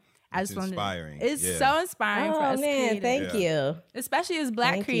 So it's inspiring. It's so inspiring for us. Oh man, thank you. Especially as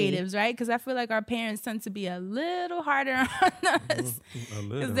Black creatives, right? Because I feel like our parents tend to be a little harder on us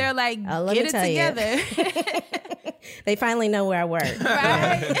because they're like, get it together. They finally know where I work.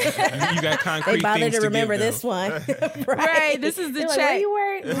 Right. You got concrete. They bother things to remember give this one. Right. This is the They're check. Like, where you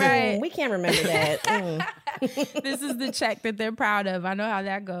work? Right. We can't remember that. This is the check that they're proud of. I know how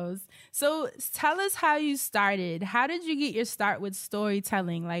that goes. So tell us how you started. How did you get your start with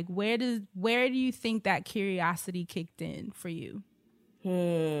storytelling? Like, where do you think that curiosity kicked in for you?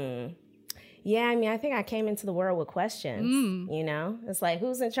 Yeah, I mean, I think I came into the world with questions, It's like,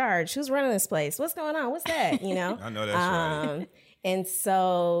 who's in charge? Who's running this place? What's going on? What's that, I know that's right. And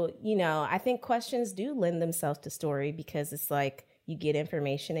so, I think questions do lend themselves to story because it's like you get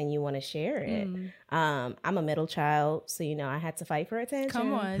information and you want to share it. I'm a middle child, so, I had to fight for attention.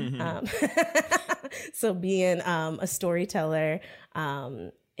 Come on. So being a storyteller,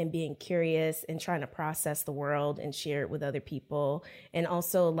 and being curious and trying to process the world and share it with other people and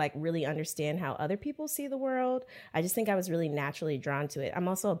also like really understand how other people see the world. I just think I was really naturally drawn to it. I'm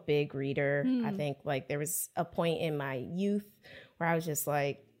also a big reader. I think like there was a point in my youth where I was just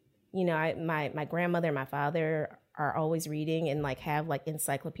like, my grandmother and my father are always reading and like have like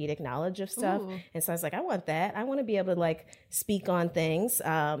encyclopedic knowledge of stuff. Ooh. And so I was like, I want that. I want to be able to like speak on things.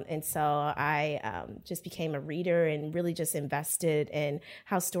 And so I just became a reader and really just invested in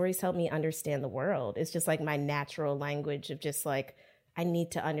how stories help me understand the world. It's just like my natural language of just like, I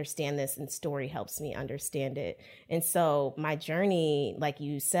need to understand this and story helps me understand it. And so my journey, like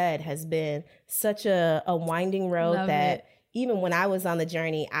you said, has been such a winding road. Love that it. Even when I was on the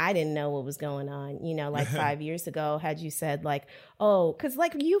journey, I didn't know what was going on. Like 5 years ago, had you said like, oh, because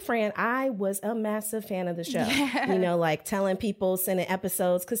like you, Fran, I was a massive fan of the show, like telling people, sending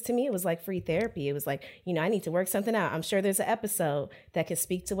episodes. Because to me, it was like free therapy. It was like, I need to work something out. I'm sure there's an episode that can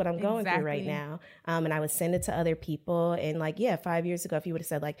speak to what I'm going through right now. And I would send it to other people. And like, 5 years ago, if you would have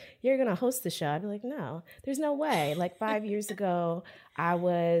said like, you're going to host the show, I'd be like, no, there's no way. Like 5 years ago, I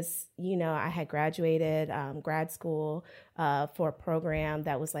was, I had graduated grad school for a program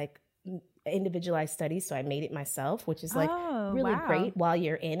that was like individualized studies, so I made it myself, which is like really great while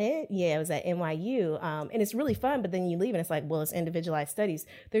you're in it. Yeah, it was at NYU, and it's really fun, but then you leave and it's like, well, it's individualized studies.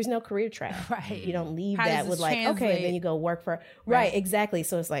 There's no career track. Right. You don't leave that with like, okay, then you go work for, right, exactly.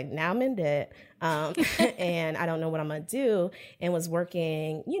 So it's like, now I'm in debt, and I don't know what I'm gonna do, and was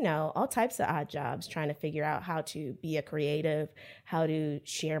working, all types of odd jobs, trying to figure out how to be a creative, how to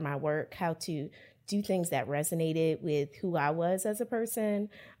share my work, how to do things that resonated with who I was as a person,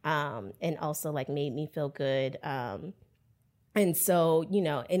 and also like made me feel good. And so,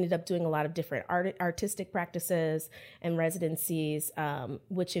 ended up doing a lot of different artistic practices and residencies,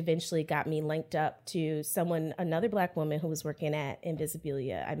 which eventually got me linked up to another Black woman who was working at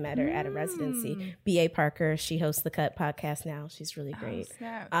Invisibilia. I met her at a residency, B.A. Parker. She hosts the Cut podcast now. She's really great.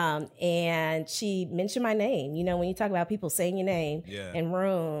 And she mentioned my name. When you talk about people saying your name in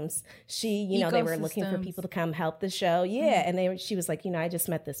rooms, they were looking for people to come help the show. Yeah. And she was like, I just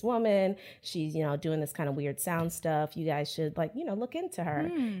met this woman. She's, doing this kind of weird sound stuff. You guys should look into her.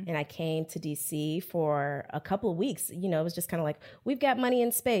 And I came to DC for a couple of weeks. It was just kind of like, we've got money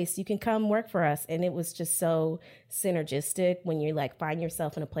and space. You can come work for us. And it was just so synergistic when you like find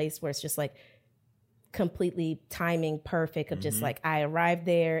yourself in a place where it's just like completely timing perfect of just like, I arrived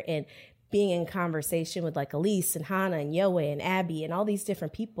there and being in conversation with like Elise and Hannah and Yoe and Abby and all these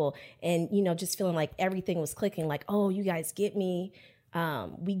different people. And, just feeling like everything was clicking, like, oh, you guys get me.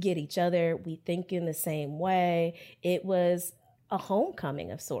 We get each other. We think in the same way. It was a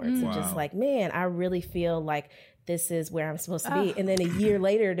homecoming of sorts. And just like, man, I really feel like this is where I'm supposed to be. And then a year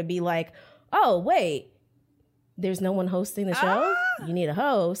later to be like, oh, wait, there's no one hosting the show? You need a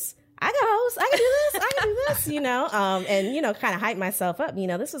host. I can host. I can do this. I can do this, and, kind of hype myself up.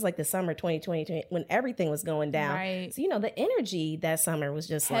 This was like the summer 2020 when everything was going down. Right. So, the energy that summer was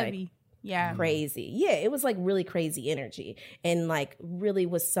just heavy. Like crazy. Yeah, it was like really crazy energy, and like really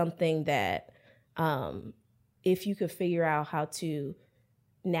was something that if you could figure out how to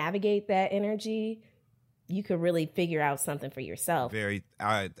navigate that energy, you could really figure out something for yourself.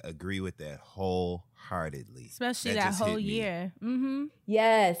 I agree with that wholeheartedly. Especially that whole year. Mm-hmm.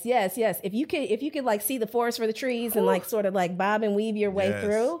 Yes. If you could like see the forest for the trees and like sort of like bob and weave your way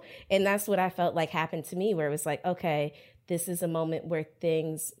through. And that's what I felt like happened to me, where it was like, okay, this is a moment where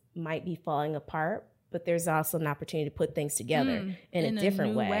things might be falling apart, but there's also an opportunity to put things together in a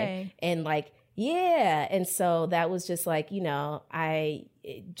different way. And like, yeah. And so that was just like, I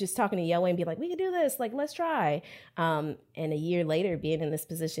just talking to Yoe and be like, we can do this. Like, let's try. And a year later, being in this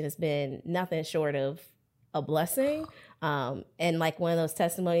position has been nothing short of a blessing. And like one of those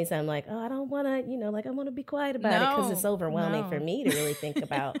testimonies, I'm like, oh, I don't want to, like, I want to be quiet about it because it's overwhelming for me to really think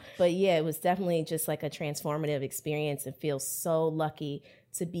about. But yeah, it was definitely just like a transformative experience, and feel so lucky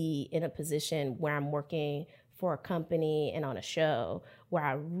to be in a position where I'm working for a company and on a show where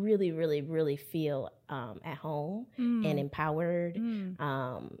I really, really, really feel at home and empowered.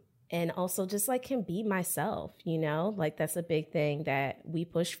 And also just like can be myself, like that's a big thing that we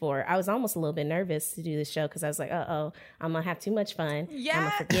push for. I was almost a little bit nervous to do this show because I was like, I'm going to have too much fun.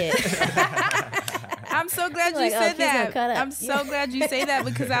 Yeah. I'm going to forget. I'm so glad you said that. I'm so glad you say that,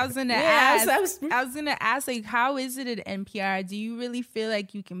 because I was going to ask. I was going to ask, like, how is it at NPR? Do you really feel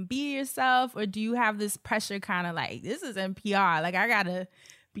like you can be yourself, or do you have this pressure kind of like, this is NPR, like I got to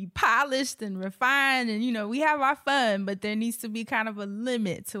be polished and refined, and we have our fun, but there needs to be kind of a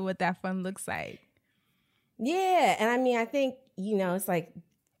limit to what that fun looks like. Yeah. And I mean, I think, it's like,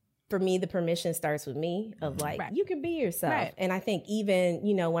 for me, the permission starts with me of like, you can be yourself. Right. And I think even,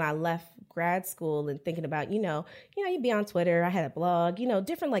 when I left grad school and thinking about, you'd be on Twitter, I had a blog,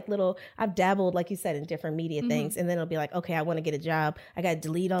 different like little, I've dabbled, like you said, in different media things. And then it'll be like, okay, I want to get a job. I got to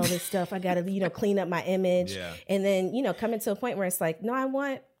delete all this stuff. I got to, clean up my image. Yeah. And then, coming to a point where it's like, no, I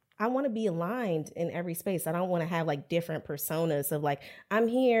want to be aligned in every space. I don't want to have like different personas of like, I'm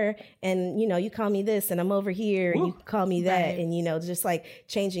here and, you call me this, and I'm over here and you call me that. Right. And, just like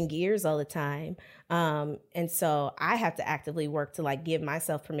changing gears all the time. And so I have to actively work to like give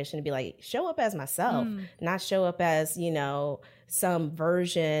myself permission to be like, show up as myself, not show up as, some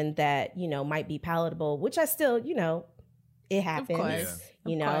version that, might be palatable, which I still, it happens,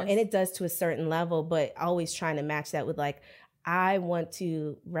 and it does to a certain level, but always trying to match that with like, I want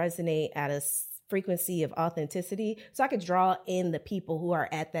to resonate at a frequency of authenticity so I could draw in the people who are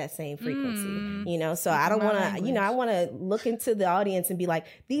at that same frequency, so I don't want to, I want to look into the audience and be like,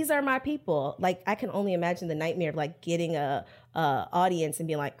 these are my people. Like, I can only imagine the nightmare of like getting a audience and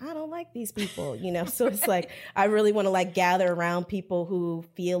be like, I don't like these people, you know? So it's like, I really want to like gather around people who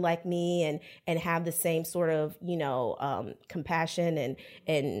feel like me and have the same sort of, you know, compassion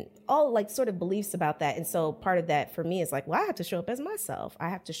and all like sort of beliefs about that. And so part of that for me is like, well, I have to show up as myself. I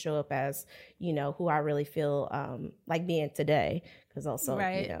have to show up as, you know, who I really feel like being today. Because also,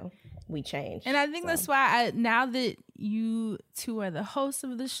 you know, we change. And I think that's why now that you two are the hosts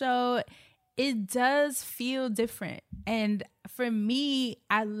of the show, it does feel different. And for me,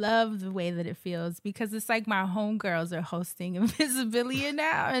 I love the way that it feels because it's like my homegirls are hosting Invisibilia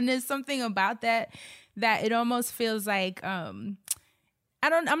now. And there's something about that it almost feels like, I'm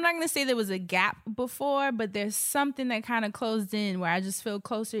not going to say there was a gap before, but there's something that kind of closed in where I just feel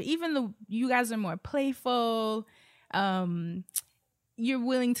closer. Even though you guys are more playful, you're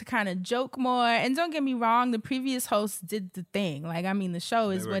willing to kind of joke more. And don't get me wrong, the previous hosts did the thing. Like, I mean, the show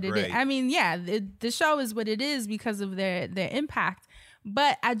is what it is. I mean, yeah, the show is what it is because of their impact.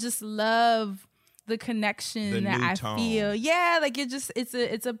 But I just love the connection that I feel. Yeah, like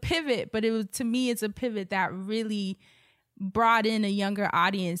it's a pivot, but to me, it's a pivot that really brought in a younger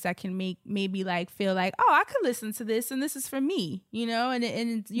audience that can maybe like feel like, oh, I could listen to this and this is for me, you know, and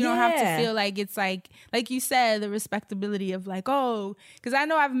you don't have to feel like it's like you said, the respectability of like, oh, because I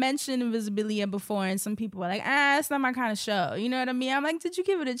know I've mentioned Invisibilia before and some people are like, it's not my kind of show, you know what I mean? I'm like, did you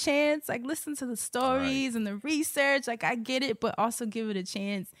give it a chance? Like, listen to the stories and the research, like I get it, but also give it a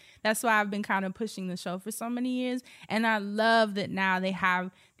chance. That's why I've been kind of pushing the show for so many years, and I love that now they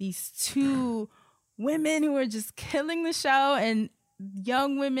have these two women who are just killing the show, and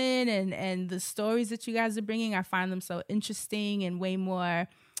young women, and the stories that you guys are bringing, I find them so interesting and way more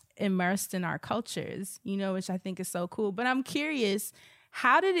immersed in our cultures, you know, which I think is so cool. But I'm curious,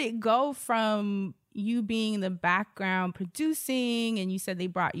 how did it go from you being in the background producing, and you said they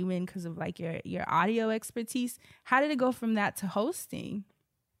brought you in because of like your audio expertise? How did it go from that to hosting?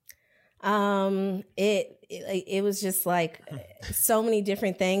 It was just like so many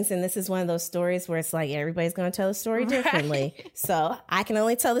different things. And this is one of those stories where it's like, everybody's going to tell the story differently. So I can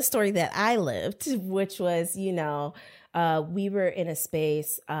only tell the story that I lived, which was, you know, we were in a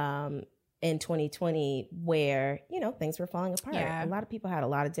space, in 2020 where, you know, things were falling apart. A lot of people had a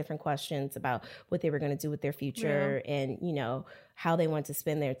lot of different questions about what they were going to do with their future and, you know, how they wanted to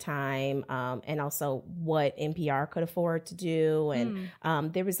spend their time, and also what NPR could afford to do.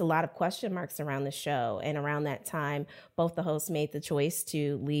 And there was a lot of question marks around the show. And around that time, both the hosts made the choice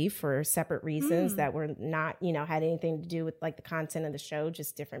to leave for separate reasons that were not, you know, had anything to do with like the content of the show,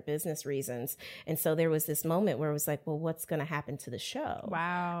 just different business reasons. And so there was this moment where it was like, well, what's going to happen to the show?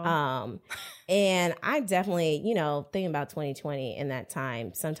 Wow. And I definitely, you know, thinking about 2020 in that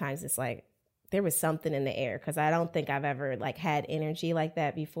time, sometimes it's like, there was something in the air, because I don't think I've ever like had energy like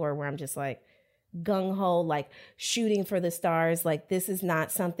that before, where I'm just like gung-ho, like shooting for the stars. Like, this is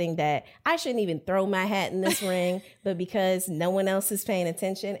not something that I shouldn't even throw my hat in this ring, but because no one else is paying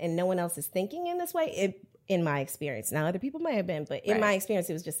attention and no one else is thinking in this way, in my experience. Now, other people may have been, but in my experience,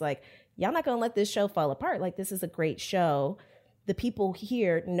 it was just like, y'all not going to let this show fall apart. Like, this is a great show. The people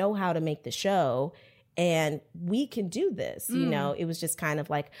here know how to make the show, and we can do this. You know, it was just kind of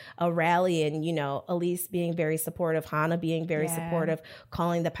like a rally, and, you know, Elise being very supportive, Hannah being very supportive,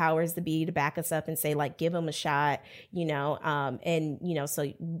 calling the powers that be to back us up and say, like, give them a shot, you know, and, you know, so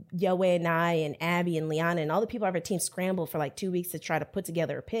Yoe and I and Abby and Liana and all the people on our team scrambled for like 2 weeks to try to put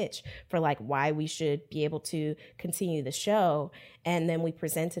together a pitch for like why we should be able to continue the show. And then we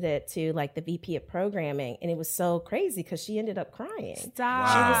presented it to like the VP of programming, and it was so crazy because she ended up crying. Stop.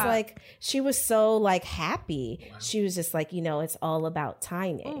 She was like, she was so like happy. Wow. She was just like, you know, it's all about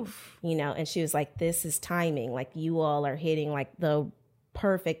timing, you know, and she was like, this is timing. Like, you all are hitting like the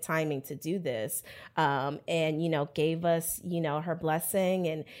perfect timing to do this. And, you know, gave us, you know, her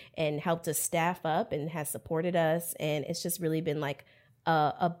blessing and helped us staff up and has supported us. And it's just really been like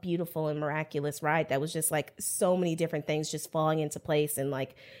a beautiful and miraculous ride that was just like so many different things just falling into place. And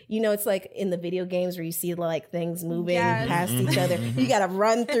like, you know, it's like in the video games where you see like things moving past each other, you got to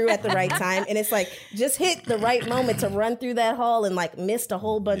run through at the right time. And it's like, just hit the right moment to run through that hall, and like missed a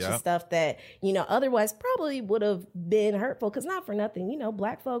whole bunch of stuff that, you know, otherwise probably would have been hurtful. Cause not for nothing, you know,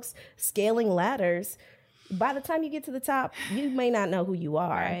 Black folks scaling ladders, by the time you get to the top, you may not know who you are.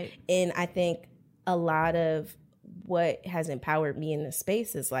 Right. And I think a lot of what has empowered me in this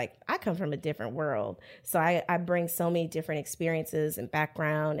space is like, I come from a different world. So I bring so many different experiences and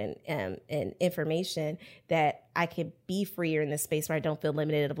background and information that I can be freer in this space where I don't feel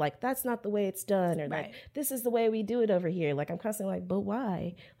limited of like, that's not the way it's done, or like, this is the way we do it over here. Like, I'm constantly like, but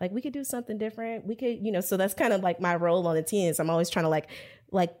why? Like, we could do something different. We could, you know, so that's kind of like my role on the team is I'm always trying to like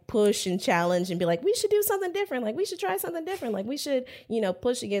like push and challenge and be like, we should do something different. Like we should try something different. Like we should,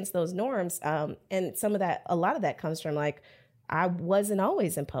 push against those norms. And a lot of that comes from like, I wasn't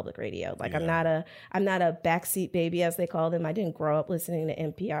always in public radio. Like I'm not a backseat baby, as they call them. I didn't grow up listening to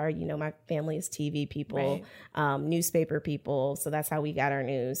NPR. My family is TV people, newspaper people. So that's how we got our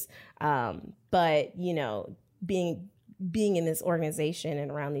news. But being in this organization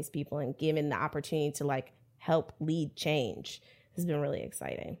and around these people and given the opportunity to like help lead change has been really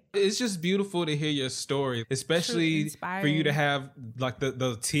exciting. It's just beautiful to hear your story, especially for you to have like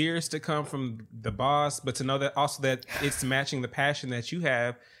the tears to come from the boss, but to know that also that it's matching the passion that you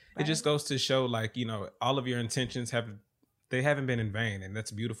have. It just goes to show like, all of your intentions haven't been in vain. And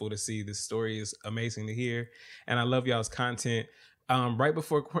that's beautiful to see. This story is amazing to hear. And I love y'all's content. Right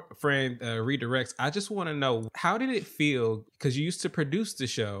before Fran redirects, I just want to know, how did it feel? Because you used to produce the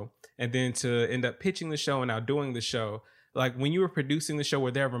show and then to end up pitching the show and now doing the show. Like when you were producing the show,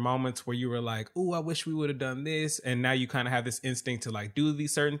 were there ever moments where you were like, "Oh, I wish we would have done this," and now you kind of have this instinct to like do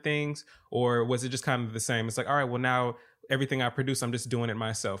these certain things? Or was it just kind of the same? It's like, all right, well now everything I produce, I'm just doing it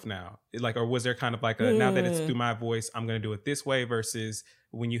myself now. Like, or was there kind of like now that it's through my voice, I'm going to do it this way, versus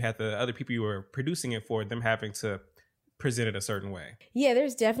when you had the other people you were producing it for, them having to present it a certain way? Yeah,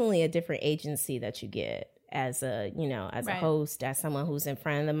 there's definitely a different agency that you get as a host, as someone who's in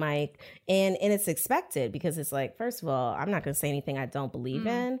front of the mic. And it's expected, because it's like, first of all, I'm not going to say anything I don't believe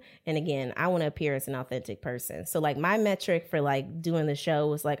in. And again, I want to appear as an authentic person. So like my metric for like doing the show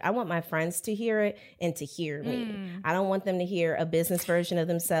was like, I want my friends to hear it and to hear me. I don't want them to hear a business version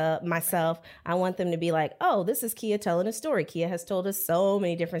of myself. I want them to be like, oh, this is Kia telling a story. Kia has told us so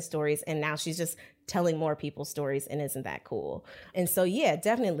many different stories, and now she's just telling more people's stories, and isn't that cool? And so, yeah,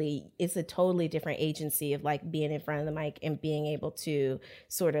 definitely it's a totally different agency of like being in front of the mic and being able to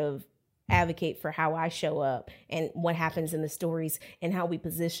sort of advocate for how I show up and what happens in the stories and how we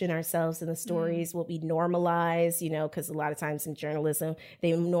position ourselves in the stories, what we normalize, because a lot of times in journalism,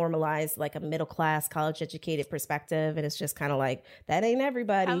 they normalize like a middle class, college educated perspective. And it's just kind of like, that ain't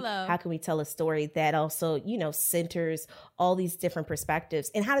everybody. Hello. How can we tell a story that also, centers all these different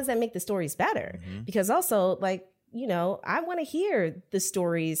perspectives? And how does that make the stories better? Because also like, I want to hear the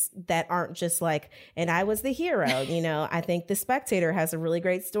stories that aren't just like, and I was the hero. I think The Spectator has a really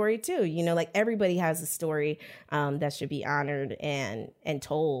great story too. Like everybody has a story that should be honored and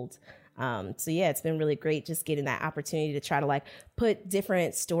told. So yeah, it's been really great just getting that opportunity to try to like put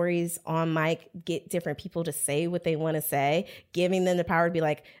different stories on mic, get different people to say what they want to say, giving them the power to be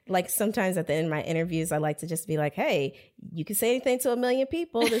like sometimes at the end of my interviews, I like to just be like, hey, you can say anything to 1 million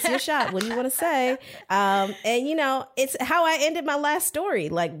people. This is your shot. What do you want to say? And it's how I ended my last story.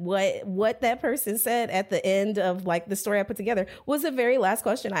 Like what that person said at the end of like the story I put together was the very last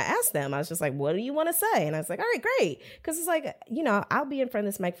question I asked them. I was just like, what do you want to say? And I was like, all right, great. Because it's like, I'll be in front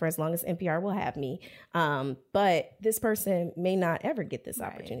of this mic for as long as NPR will have me. But this person may not ever get this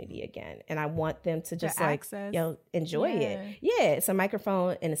opportunity again. And I want them to just enjoy it. Yeah, it's a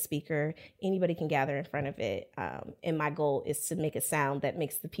microphone and a speaker. Anybody can gather in front of it. And my goal is to make a sound that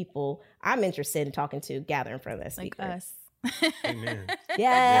makes the people I'm interested in talking to gather in front of that speaker. Like us. Amen.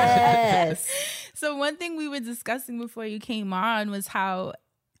 Yes. So one thing we were discussing before you came on was how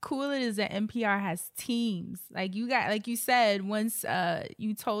cool it is that NPR has teams. Like you said, once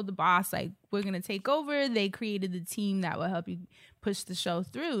you told the boss like we're gonna take over, they created the team that will help you push the show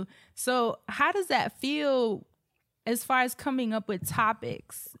through. So how does that feel as far as coming up with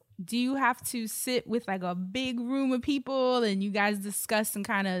topics? Do you have to sit with like a big room of people and you guys discuss and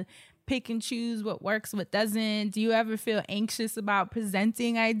kind of pick and choose what works, what doesn't? Do you ever feel anxious about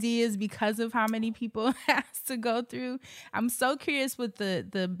presenting ideas because of how many people has to go through? I'm so curious what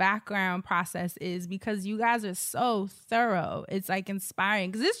the background process is, because you guys are so thorough. It's like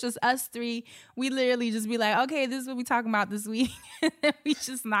inspiring, because it's just us three. We literally just be like, okay, this is what we talking about this week. And then we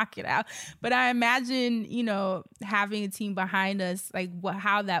just knock it out. But I imagine, having a team behind us, like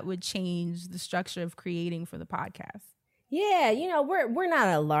how that would change the structure of creating for the podcast. Yeah, we're not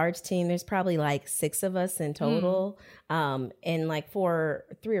a large team. There's probably like 6 of us in total. And like 3 or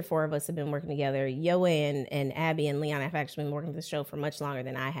 4 of us have been working together. Yoa and Abby and Leon have actually been working on the show for much longer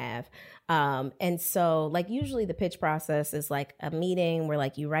than I have. And so like usually the pitch process is like a meeting where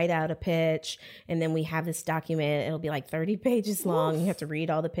like you write out a pitch and then we have this document. It'll be like 30 pages long. You have to read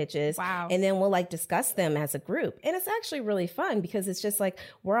all the pitches. Wow. And then we'll like discuss them as a group. And it's actually really fun because it's just like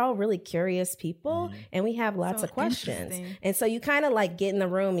we're all really curious people and we have lots of questions. And so you kind of like get in the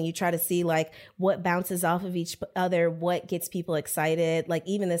room and you try to see like what bounces off of each other, what gets people excited. Like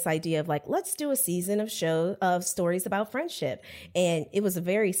even this idea of like, let's do a season of stories about friendship. And it was a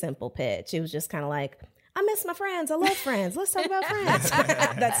very simple pitch. It was just kind of like, I miss my friends. I love Friends. Let's talk about Friends.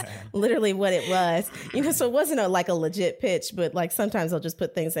 That's literally what it was. So it wasn't like a legit pitch, but like sometimes I'll just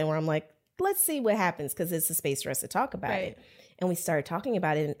put things in where I'm like, let's see what happens because it's a space for us to talk about it. And we started talking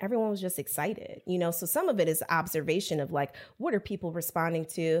about it and everyone was just excited, so some of it is observation of like, what are people responding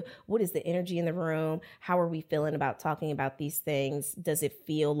to? What is the energy in the room? How are we feeling about talking about these things? Does it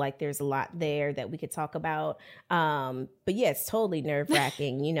feel like there's a lot there that we could talk about? But yeah, it's totally nerve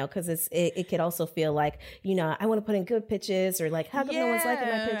wracking, because it could also feel like, I want to put in good pitches or like, how come no one's liking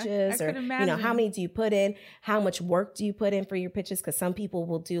my pitches? Or, how many do you put in? How much work do you put in for your pitches? Because some people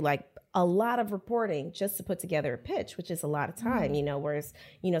will do like a lot of reporting just to put together a pitch, which is a lot of time, whereas,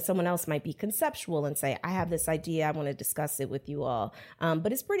 someone else might be conceptual and say, I have this idea, I want to discuss it with you all.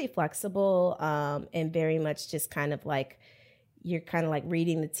 But it's pretty flexible and very much just kind of like, you're kind of like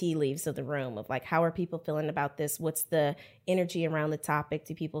reading the tea leaves of the room of like, how are people feeling about this? What's the energy around the topic?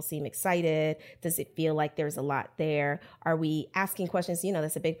 Do people seem excited? Does it feel like there's a lot there? Are we asking questions?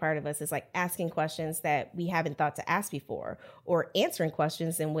 That's a big part of us is like asking questions that we haven't thought to ask before or answering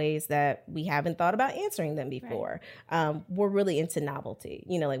questions in ways that we haven't thought about answering them before. Right. We're really into novelty,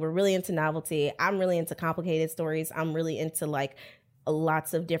 we're really into novelty. I'm really into complicated stories. I'm really into like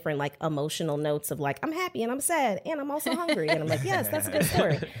lots of different like emotional notes of like, I'm happy and I'm sad and I'm also hungry. And I'm like, yes, that's a good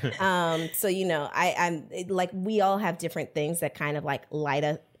story. So, I'm like, we all have different things that kind of like light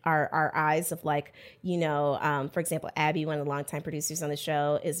up our eyes of like, for example, Abby, one of the longtime producers on the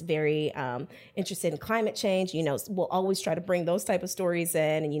show, is very interested in climate change. We'll always try to bring those type of stories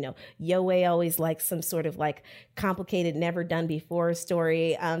in. And, Yowei always likes some sort of like complicated, never done before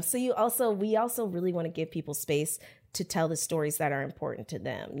story. So we also really want to give people space to tell the stories that are important to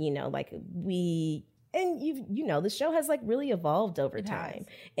them, like the show has like really evolved over time.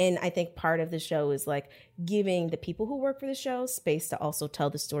 And I think part of the show is like giving the people who work for the show space to also tell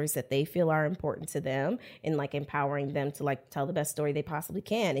the stories that they feel are important to them and like empowering them to like tell the best story they possibly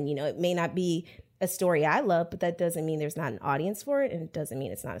can. And, it may not be a story I love, but that doesn't mean there's not an audience for it. And it doesn't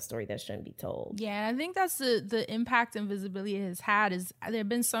mean it's not a story that shouldn't be told. Yeah, I think that's the impact Invisibilia has had is there have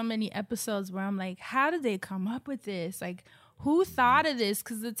been so many episodes where I'm like, how did they come up with this? Like, who thought of this?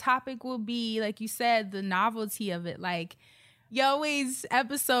 Because the topic will be, like you said, the novelty of it. Like Yowei's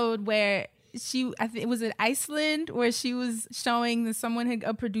episode where I think it was in Iceland, where she was showing that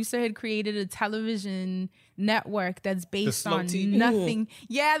a producer had created a television network that's based on nothing.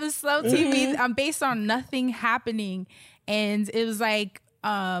 Yeah, the slow TV based on nothing happening. And it was like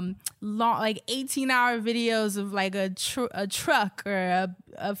long, like 18-hour videos of like a truck or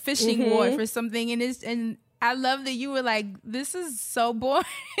a fishing wharf or something. And I love that you were like, this is so boring.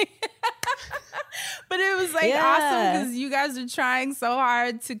 But it was like awesome because you guys are trying so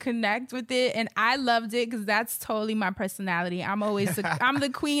hard to connect with it. And I loved it because that's totally my personality. I'm always I'm the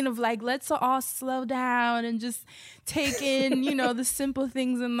queen of like, let's all slow down and just take in, the simple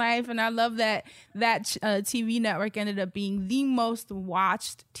things in life. And I love that TV network ended up being the most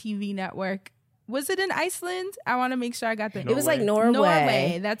watched TV network. Was it in Iceland? I want to make sure I got that. It was like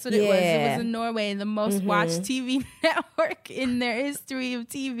Norway. That's what it was. It was in Norway, the most watched TV network in their history of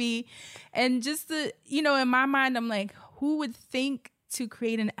TV. And just in my mind, I'm like, who would think to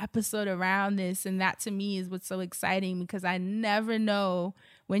create an episode around this? And that to me is what's so exciting because I never know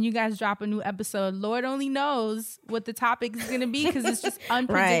when you guys drop a new episode. Lord only knows what the topic is going to be because it's just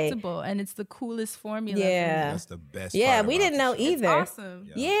unpredictable and it's the coolest formula. Yeah. That's the best Yeah, part we didn't know either. It's awesome.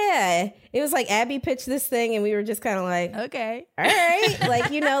 Yeah. It was like Abby pitched this thing and we were just kind of like, okay. All right.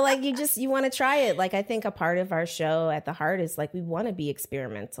 Like, like you want to try it. Like, I think a part of our show at the heart is like, we want to be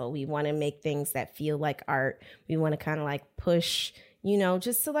experimental. We want to make things that feel like art. We want to kind of like push,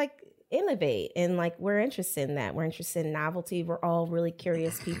 just to like innovate. And like, we're interested in that. We're interested in novelty. We're all really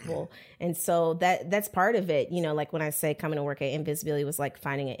curious people. And so that's part of it. Like when I say coming to work at Invisibilia was like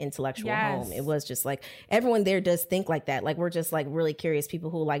finding an intellectual home. It was just like everyone there does think like that. Like we're just like really curious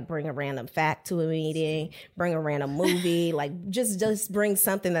people who like bring a random fact to a meeting, bring a random movie, like just bring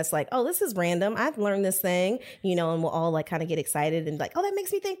something that's like, oh, this is random. I've learned this thing, and we'll all like kind of get excited and like, oh, that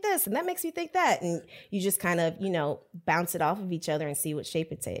makes me think this and that makes me think that. And you just kind of, bounce it off of each other and see what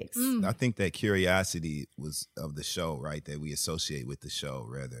shape it takes. I think that curiosity was of the show, right? That we associate with the show,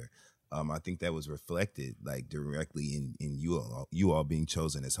 rather. I think that was reflected like directly in you all being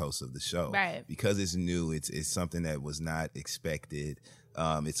chosen as hosts of the show, right? Because it's new. It's something that was not expected.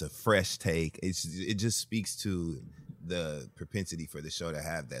 It's a fresh take. It just speaks to the propensity for the show to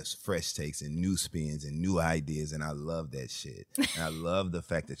have those fresh takes and new spins and new ideas. And I love that shit. And I love the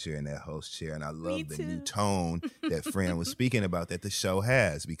fact that you're in that host chair. And I love the new tone that Fran was speaking about that the show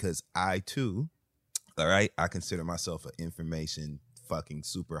has, because I too, all right, I consider myself an information fucking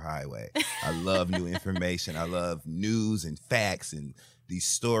superhighway. I love new information. I love news and facts and these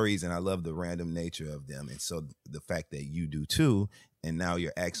stories, and I love the random nature of them. And so the fact that you do too, and now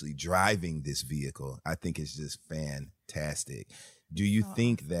you're actually driving this vehicle, I think it's just fantastic. Do you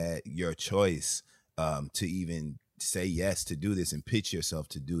think that your choice to even say yes to do this and pitch yourself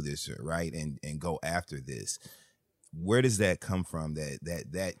to do this, right, and go after this, where does that come from,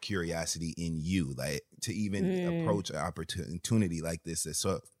 that curiosity in you, like to even approach an opportunity like this that's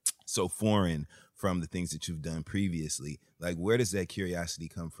so foreign from the things that you've done previously? Like, where does that curiosity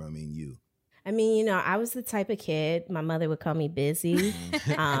come from in you? I mean, I was the type of kid, my mother would call me busy.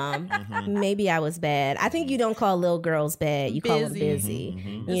 Maybe I was bad. I think you don't call little girls bad. You call them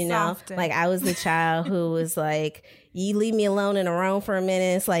busy. You know, like I was the child who was like, you leave me alone in a room for a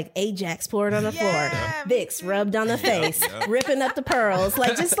minute. It's like Ajax poured on the floor, Vicks rubbed on the face, ripping up the pearls,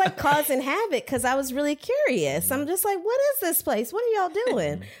 like just like causing havoc because I was really curious. I'm just like, what is this place? What are y'all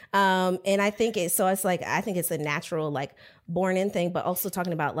doing? And I think it's like, I think it's a natural, like born in thing, but also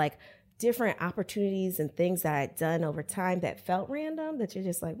talking about like different opportunities and things that I'd done over time that felt random, that you're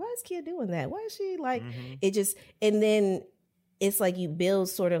just like, why is Kia doing that? Why is she like, it just, and then it's like you build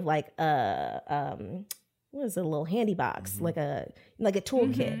sort of like what is it, a little handy box, like a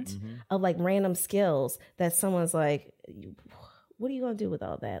toolkit of like random skills that someone's like, what are you going to do with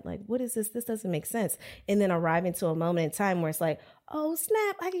all that? Like, what is this? This doesn't make sense. And then arriving to a moment in time where it's like, oh,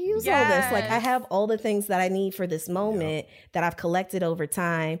 snap, I can use all this. Like, I have all the things that I need for this moment that I've collected over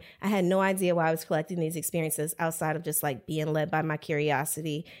time. I had no idea why I was collecting these experiences outside of just like being led by my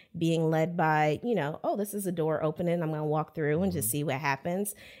curiosity, being led by, oh, this is a door opening. I'm going to walk through and just see what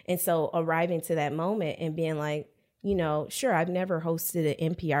happens. And so arriving to that moment and being like, sure, I've never hosted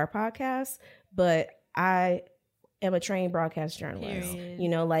an NPR podcast, but I am a trained broadcast journalist,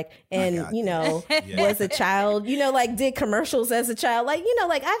 was a child, like did commercials as a child, like,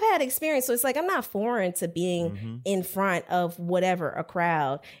 like I've had experience. So it's like, I'm not foreign to being in front of whatever, a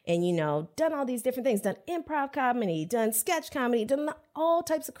crowd, and, done all these different things, done improv comedy, done sketch comedy, done all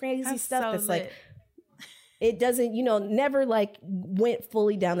types of crazy stuff. That's like, it doesn't, never like went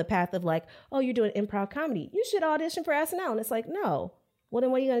fully down the path of like, oh, you're doing improv comedy, you should audition for SNL. And it's like, no. Well, then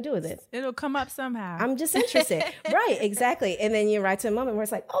what are you going to do with it? It'll come up somehow. I'm just interested. Right, exactly. And then you're right to a moment where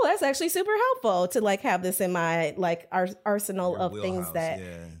it's like, oh, that's actually super helpful to like have this in my like arsenal of things that,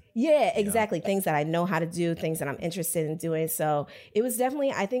 exactly. Things that I know how to do, things that I'm interested in doing. So it was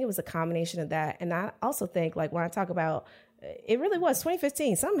definitely, I think it was a combination of that. And I also think like when I talk about, it really was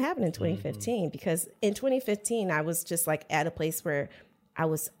 2015. Something happened in 2015 because in 2015, I was just like at a place where I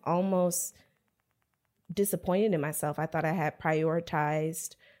was almost disappointed in myself. I thought I had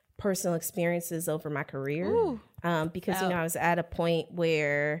prioritized personal experiences over my career because I was at a point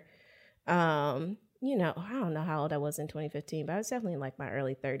where I don't know how old I was in 2015, but I was definitely in like my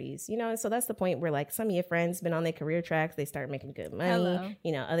early 30s, and so that's the point where like some of your friends been on their career tracks, they start making good money.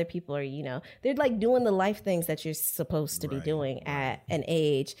 Other people are, they're like doing the life things that you're supposed to be doing at an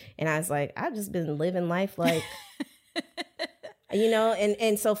age, and I was like, I've just been living life like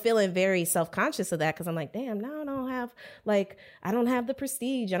and so feeling very self-conscious of that because I'm like, damn, now I don't have the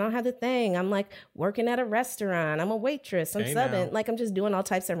prestige. I don't have the thing. I'm like working at a restaurant. I'm a waitress. I'm subbing. Like I'm just doing all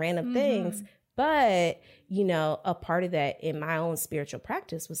types of random things. But, a part of that in my own spiritual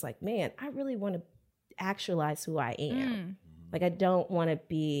practice was like, man, I really want to actualize who I am. Like I don't want to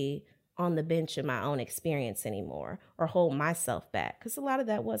be on the bench of my own experience anymore or hold myself back. Because a lot of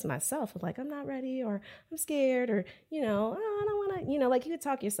that was myself. Like, I'm not ready or I'm scared or, I don't want to, like you could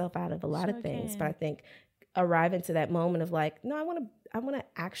talk yourself out of a lot of things. But I think arriving to that moment of like, no, I want to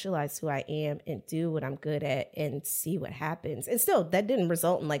actualize who I am and do what I'm good at and see what happens. And still, that didn't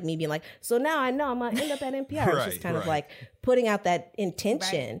result in like me being like, so now I know I'm going to end up at NPR. It's just kind of like putting out that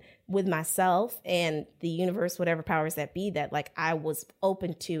intention with myself and the universe, whatever powers that be, that like I was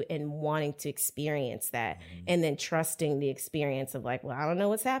open to and wanting to experience that and then trusting the experience of like, well, I don't know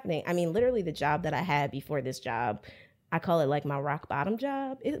what's happening. I mean, literally the job that I had before this job, I call it like my rock bottom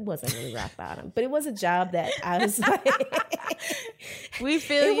job. It wasn't really rock bottom, but it was a job that I was like, we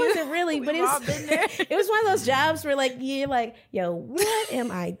feel it wasn't really, but it was one of those jobs where like, you're like, yo, what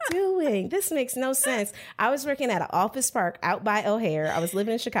am I doing? This makes no sense. I was working at an office park out by O'Hare. I was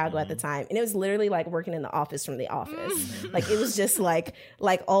living in Chicago at the time. And it was literally like working in the office from The Office. Like it was just like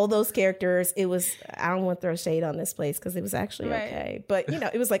all those characters. It was, I don't want to throw shade on this place because it was actually okay. But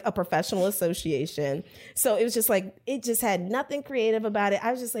it was like a professional association. So it was just like, it just had nothing creative about it. I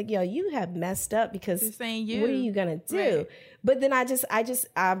was just like, yo, you have messed up because what are you going to do? But then I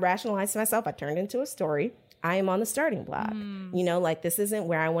rationalized to myself. I turned into a story. I am on the starting block. You know, like this isn't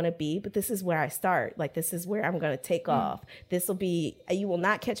where I want to be, but this is where I start. Like this is where I'm going to take off. You will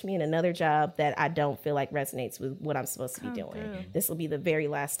not catch me in another job that I don't feel like resonates with what I'm supposed to be doing. Good. This will be the very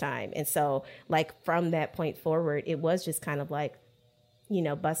last time. And so like from that point forward, it was just kind of like, you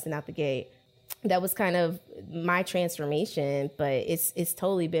know, busting out the gate. That was kind of my transformation, but it's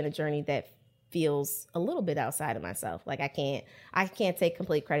totally been a journey that feels a little bit outside of myself. Like I can't take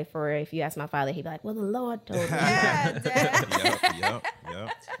complete credit for it. If you ask my father, he'd be like, well, the Lord told me. Yeah, Dad.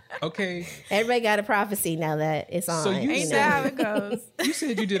 Yep. Okay. Everybody got a prophecy now that it's on. So you Ain't said- that how it goes? You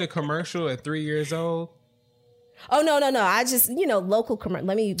said you did a commercial at 3 years old. Oh, no. I just, you know, local commercial.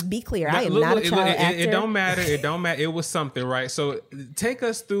 Let me be clear. I am not a child actor. It don't matter. It don't matter. It was something, right? So take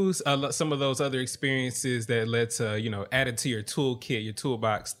us through some of those other experiences that led to, you know, added to your toolkit, your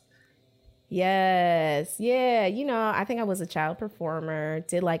toolbox. Yes. Yeah. You know, I think I was a child performer,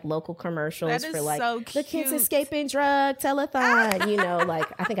 did like local commercials That is for like so the Kids cute. Escaping Drug Telethon. You know, like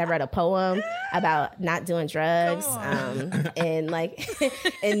I think I read a poem about not doing drugs. And like,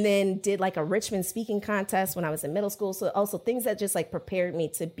 and then did like a Richmond speaking contest when I was in middle school. So also things that just like prepared me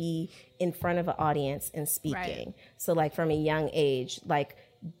to be in front of an audience and speaking. Right. So like from a young age, like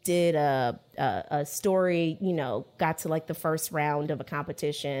did a story, you know, got to like the first round of a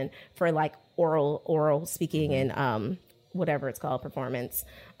competition for like oral speaking and whatever it's called, performance.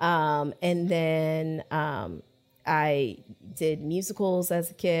 And then I did musicals as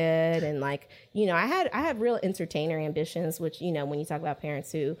a kid, and like, you know, I had real entertainer ambitions, which, you know, when you talk about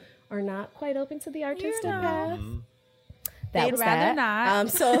parents who are not quite open to the artistic path. That They'd was rather that. not.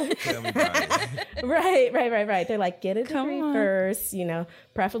 So right. They're like, get a degree first, you know,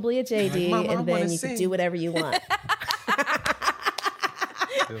 preferably a JD, Like, Mama, and then you can do whatever you want.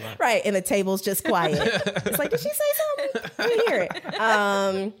 Right, and the table's just quiet. It's like, did she say something? I didn't hear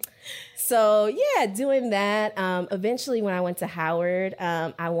it. So yeah, doing that. Eventually, when I went to Howard,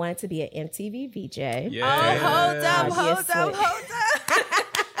 I wanted to be an MTV VJ. Yeah. Oh, hold up.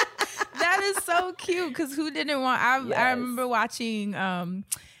 That is so cute, because who didn't want? I remember watching.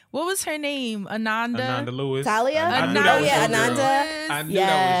 What was her name? Ananda Lewis. Talia? Ananda. Ananda. I knew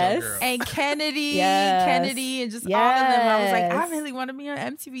that was your girl. And Kennedy, and just all of them. I was like, I really want to be on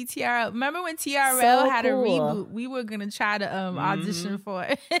MTV TRL. Remember when TRL had a reboot? We were gonna try to audition for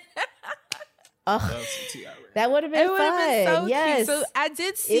it. That would have been fun. Been so yes. cute. So I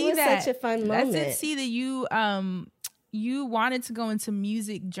did see it was that. such a fun moment. I did see that you wanted to go into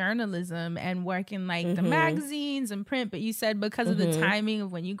music journalism and work in like the magazines and print, but you said because of the timing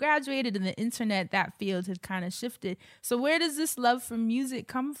of when you graduated and the internet, that field had kind of shifted. So where does this love for music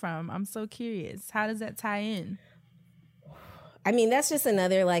come from? I'm so curious. How does that tie in? I mean, that's just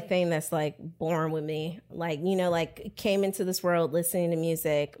another like thing that's like born with me. Like, you know, like came into this world listening to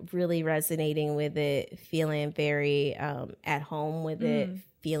music, really resonating with it, feeling very at home with it,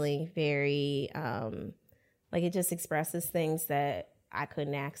 feeling very like it just expresses things that I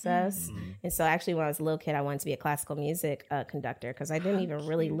couldn't access. And so actually when I was a little kid, I wanted to be a classical music conductor, because I didn't even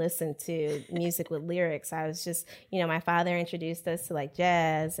really listen to music with lyrics. I was just, you know, my father introduced us to like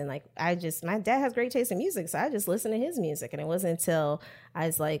jazz, and like my dad has great taste in music, so I just listened to his music. And it wasn't until I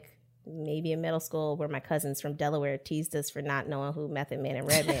was like maybe in middle school where my cousins from Delaware teased us for not knowing who Method Man and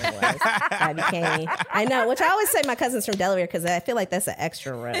Redman was. I know, which I always say my cousins from Delaware, because I feel like that's an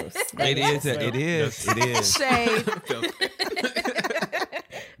extra roast. It is. Shade.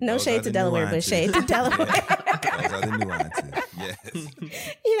 No shade to Delaware, but shade to Delaware. Those are the nuances. Yes.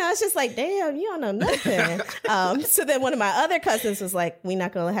 You know, it's just like, damn, you don't know nothing. So then one of my other cousins was like, we're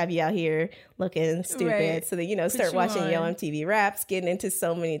not going to have you out here looking stupid. Right. So then, you know, start watching Yo MTV Raps, getting into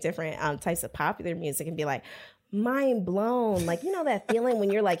so many different types of popular music, and be like, mind blown. Like, you know, that feeling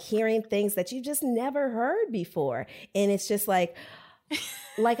when you're like hearing things that you just never heard before. And it's just like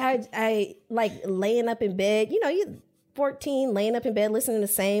I like laying up in bed, you know, you 14, laying up in bed, listening to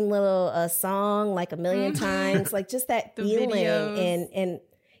the same little song like a million times, like just that feeling. And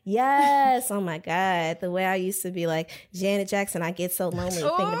yes, oh my God, the way I used to be like Janet Jackson, I get so lonely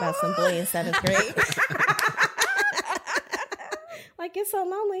thinking about some boy in 7th grade. Like, it's so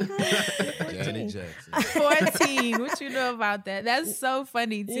lonely, huh? Janet Jackson. 14. What you know about that? That's so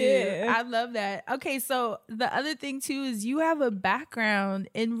funny too. Yeah. I love that. Okay, so the other thing too is you have a background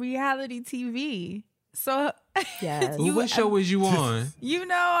in reality TV. So yes. What show was you on? You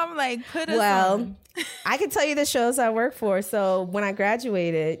know, I'm like, put us on. I can tell you the shows I work for. So when I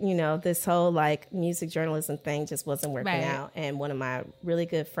graduated, you know, this whole like music journalism thing just wasn't working out. And one of my really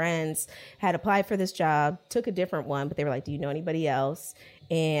good friends had applied for this job, took a different one, but they were like, do you know anybody else?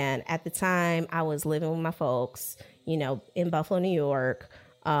 And at the time I was living with my folks, you know, in Buffalo, New York.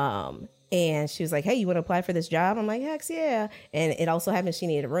 And she was like, hey, you want to apply for this job? I'm like, heck yeah. And it also happened she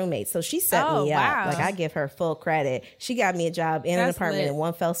needed a roommate. So she set me up. Like, I give her full credit. She got me a job in an apartment in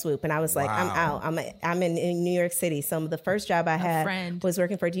one fell swoop. And I was like, I'm out. I'm in New York City. So the first job I had was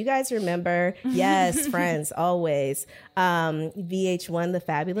working for, do you guys remember? Yes, Friends, always. VH1, The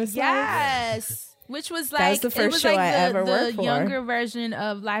Fabulous Life. Yes. Which was like, that was the first show I ever worked for. The younger version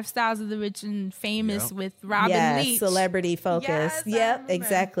of Lifestyles of the Rich and Famous with Robin Leach. Celebrity focused. Yep,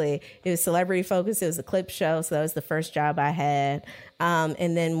 exactly. It was celebrity focused. It was a clip show. So that was the first job I had.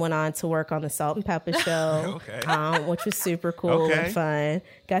 And then went on to work on the Salt and Pepper show, which was super cool and fun.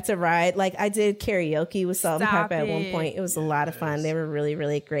 Got to ride. Like, I did karaoke with Salt and Pepper at one point. It was a lot of fun. They were really,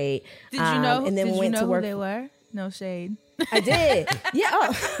 really great. Did you know, and then did went you know to work, who they were? No shade. I did. Yeah.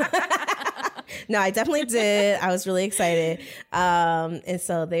 Oh. No, I definitely did. I was really excited. And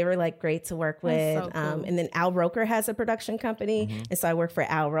so they were like great to work with. So cool. And then Al Roker has a production company. And so I worked for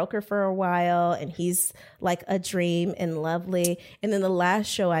Al Roker for a while, and he's like a dream and lovely. And then the last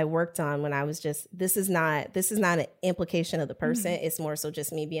show I worked on, when I was just, this is not an implication of the person. It's more so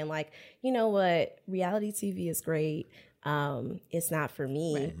just me being like, you know what? Reality TV is great. It's not for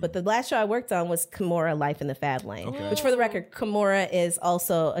me. Right. But the last show I worked on was Kimora, Life in the Fab Lane, which, for the record, Kimora is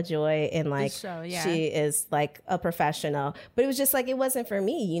also a joy, and like she is like a professional. But it was just like, it wasn't for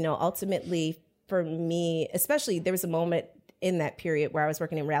me, you know. Ultimately, for me, especially, there was a moment in that period where I was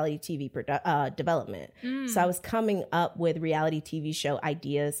working in reality TV development. So I was coming up with reality TV show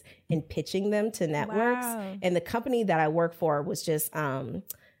ideas and pitching them to networks. And the company that I worked for was just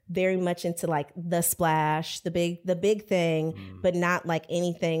very much into like the splash, the big thing, but not like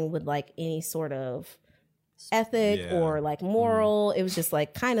anything with like any sort of ethic or like moral. It was just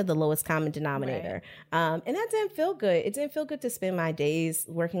like kind of the lowest common denominator. And that didn't feel good. It didn't feel good to spend my days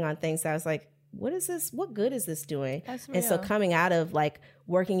working on things that I was like, what is this? What good is this doing? And so coming out of like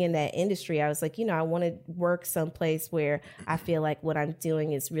working in that industry, I was like, you know, I want to work someplace where I feel like what I'm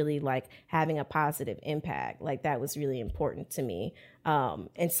doing is really like having a positive impact. Like, that was really important to me.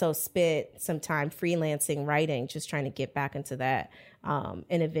 And so spent some time freelancing, writing, just trying to get back into that. And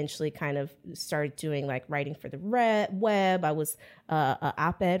eventually kind of started doing like writing for the web. I was a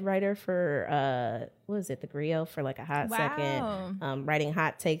op-ed writer for, what was it, The Griot for like a hot second, writing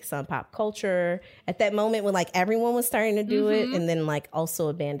hot takes on pop culture at that moment when like everyone was starting to do it, and then like also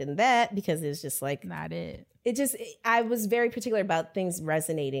abandoned that because it was just like not it. I was very particular about things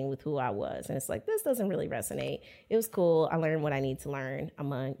resonating with who I was. And it's like, this doesn't really resonate. It was cool. I learned what I need to learn. I'm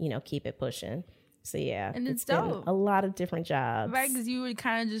going to, keep it pushing. So yeah. And it's dope. A lot of different jobs. Right, because you were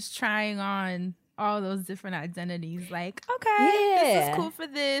kind of just trying on all those different identities. Like, okay, this is cool for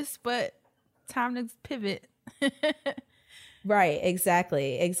this, but time to pivot. Right,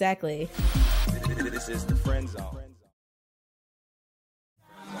 exactly. This is the Friend Zone.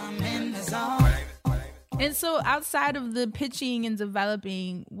 I'm in the zone. And so outside of the pitching and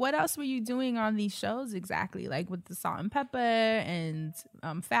developing, what else were you doing on these shows exactly? Like with the Salt and Pepper and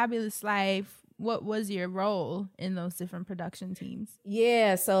Fabulous Life, what was your role in those different production teams?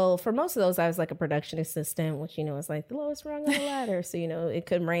 Yeah, so for most of those, I was like a production assistant, which, is like the lowest rung on the ladder. So, it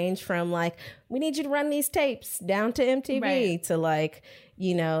could range from like, we need you to run these tapes, down to MTV, to like,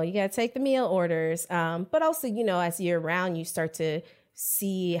 you got to take the meal orders. But also, as you're around, you start to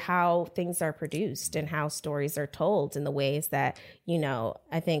see how things are produced and how stories are told in the ways that,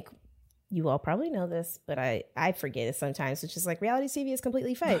 I think you all probably know this, but I forget it sometimes. It's just like reality TV is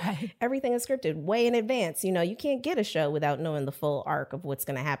completely fake. Right. Everything is scripted way in advance. You can't get a show without knowing the full arc of what's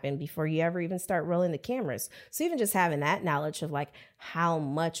going to happen before you ever even start rolling the cameras. So even just having that knowledge of like how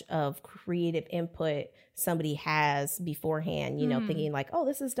much of creative input somebody has beforehand, thinking like, oh,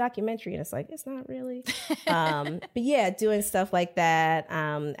 this is documentary. And it's like, it's not really. But yeah, doing stuff like that,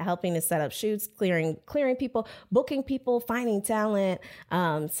 helping to set up shoots, clearing people, booking people, finding talent,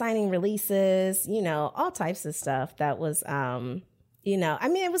 signing releases, all types of stuff. That was,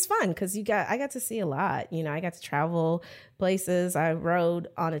 it was fun because I got to see a lot. I got to travel places. I rode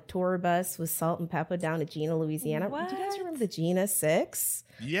on a tour bus with Salt and Pepper down to Gina, Louisiana. What? Do you guys remember the Gina 6?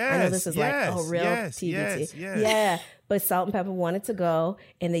 Yes. I know this is like a real TBT. Yes. Yeah. But Salt and Pepper wanted to go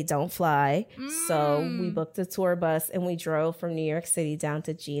and they don't fly. So we booked a tour bus and we drove from New York City down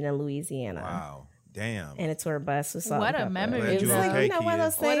to Gina, Louisiana. Wow. Damn. And a tour bus with Salt and Pepper. What a memory. It was like, one of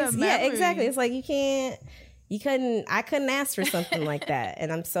those things. Yeah, exactly. It's like I couldn't ask for something like that.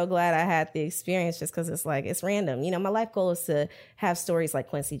 And I'm so glad I had the experience just because it's like, it's random. My life goal is to have stories like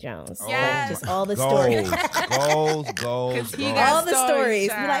Quincy Jones. Yes. Like just all the stories. Goals. All the stories.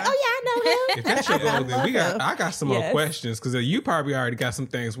 Be like, oh yeah, I know him. If that's your goal, then I got some more questions because you probably already got some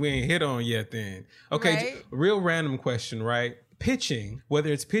things we ain't hit on yet then. Okay, right? Real random question, right? pitching,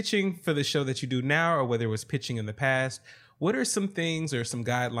 whether it's pitching for the show that you do now or whether it was pitching in the past, what are some things or some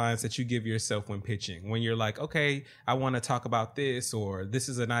guidelines that you give yourself when pitching? When you're like, okay, I want to talk about this, or this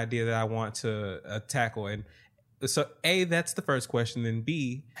is an idea that I want to tackle. And so A, that's the first question. Then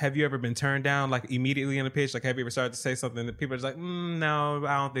B, have you ever been turned down like immediately in a pitch? Like, have you ever started to say something that people are just like, no,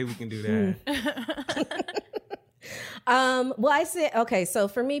 I don't think we can do that. Well, I said, okay, so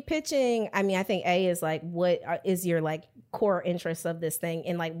for me pitching, I mean, I think A is like, what is your like core interest of this thing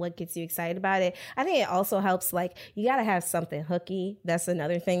and like what gets you excited about it? I think it also helps, like, you got to have something hooky. That's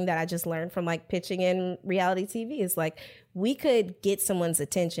another thing that I just learned from like pitching in reality TV is like, we could get someone's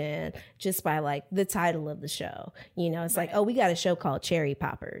attention just by like the title of the show. You know, it's like, oh, we got a show called Cherry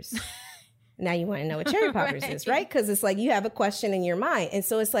Poppers. Now you want to know what cherry poppers is, right? Because it's like you have a question in your mind. And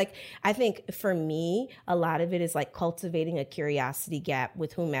so it's like, I think for me, a lot of it is like cultivating a curiosity gap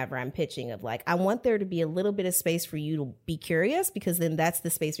with whomever I'm pitching of like, I want there to be a little bit of space for you to be curious, because then that's the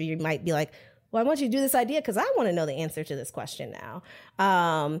space where you might be like, well, I want you to do this idea because I want to know the answer to this question now.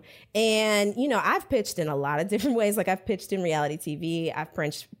 And, you know, I've pitched in a lot of different ways. Like I've pitched in reality TV. I've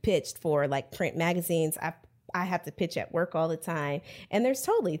pitched for like print magazines. I have to pitch at work all the time. And there's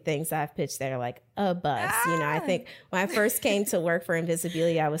totally things I've pitched that are like a bust. You know, I think when I first came to work for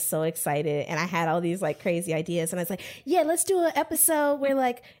Invisibilia, I was so excited and I had all these like crazy ideas. And I was like, yeah, let's do an episode where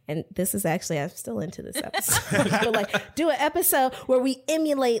like, and this is actually, I'm still into this episode, but like do an episode where we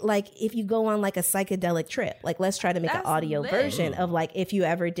emulate, like if you go on like a psychedelic trip, like let's try to make an audio version of like, if you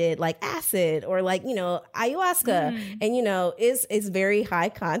ever did like acid or like, you know, ayahuasca and, you know, it's very high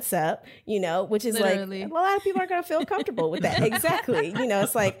concept, you know, which is literally like a lot of people aren't going to feel comfortable with that. Exactly. You know,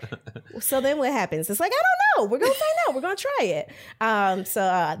 it's like, so then what happens? It's like, I don't know. We're going to find out. We're going to try it. So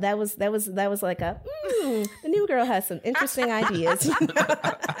that was like the new girl has some interesting ideas. You know?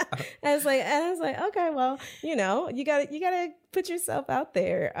 I was like, okay, well, you know, you gotta put yourself out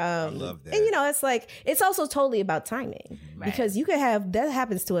there. I love that. And you know, it's like, it's also totally about timing, because you could have, that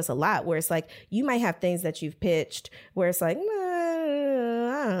happens to us a lot, where it's like, you might have things that you've pitched where it's like, I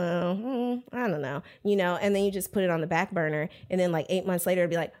don't know, you know, and then you just put it on the back burner, and then like 8 months later, it'd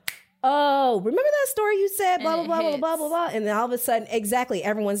be like, oh, remember that story you said, blah, blah, blah, blah, blah, blah, blah. And then all of a sudden, exactly,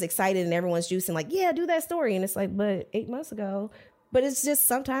 everyone's excited and everyone's juicing like, yeah, do that story. And it's like, but 8 months ago. But it's just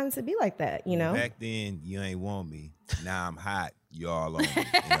sometimes it be like that, you know? Back then, you ain't want me. Now I'm hot. You all on me.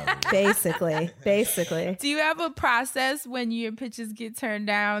 You know? Basically. Do you have a process when your pitches get turned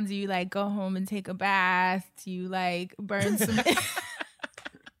down? Do you like go home and take a bath? Do you like burn some...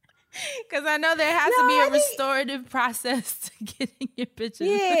 Because I know there has to be a restorative process to getting your pitches.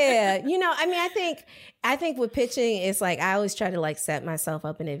 Yeah. You know, I mean, I think with pitching, it's like, I always try to like set myself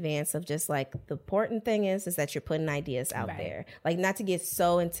up in advance of just like, the important thing is that you're putting ideas out there. Like, not to get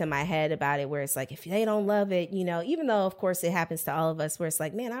so into my head about it where it's like, if they don't love it, you know, even though of course it happens to all of us where it's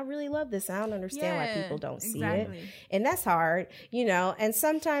like, man, I really love this. I don't understand why people don't see it. And that's hard, you know, and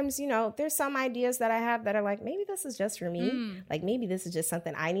sometimes, you know, there's some ideas that I have that are like, maybe this is just for me. Like maybe this is just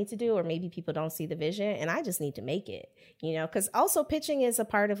something I need to do, or maybe people don't see the vision and I just need to make it, you know, because also pitching is a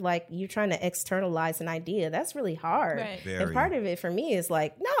part of like, you're trying to externalize an idea. That's really hard. And part of it for me is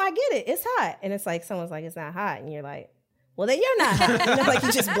like, no, I get it. It's hot. And it's like, someone's like, it's not hot. And you're like, well, then you're not hot. You know, like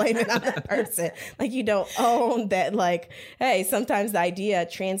you just blame it on that person. Like you don't own that, like, hey, sometimes the idea,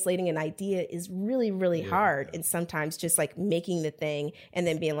 translating an idea is really, really hard. And sometimes just like making the thing and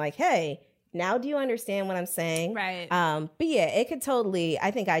then being like, hey, now do you understand what I'm saying? Right. But yeah, it could totally,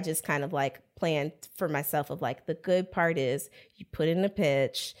 I think I just kind of like planned for myself of like, the good part is you put in a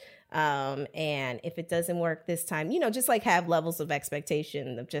pitch. And if it doesn't work this time, you know, just like have levels of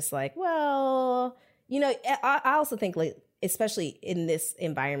expectation of just like, well, you know, I also think like, especially in this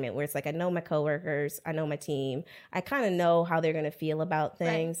environment where it's like, I know my coworkers, I know my team, I kind of know how they're going to feel about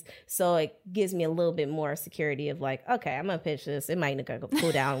things. So it gives me a little bit more security of like, okay, I'm going to pitch this. It might not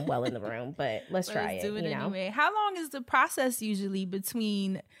go down well in the room, but let's try it. Do it you know? anyway. How long is the process usually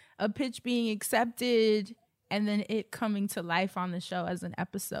between a pitch being accepted and then it coming to life on the show as an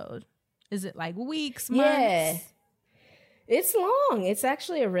episode? Is it like weeks, months? Yeah. It's long. It's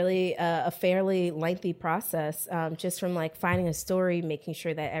actually a really a fairly lengthy process, just from like finding a story, making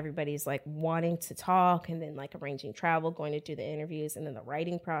sure that everybody's like wanting to talk, and then like arranging travel, going to do the interviews, and then the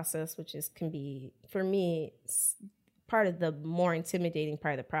writing process, which can be, for me, part of the more intimidating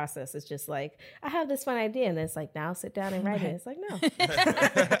part of the process. Is just like, I have this fun idea, and then it's like, now sit down and write it. It's like, no, You're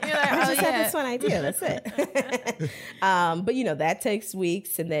like, I just had this fun idea. That's it. But you know, that takes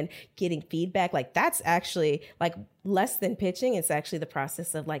weeks, and then getting feedback, like that's actually like less than pitching. It's actually the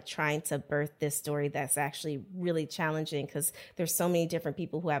process of like trying to birth this story that's actually really challenging, because there's so many different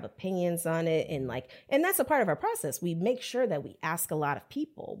people who have opinions on it, and that's a part of our process. We make sure that we ask a lot of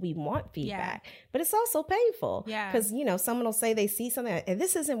people. We want feedback, but it's also painful because you know, someone will say they see something and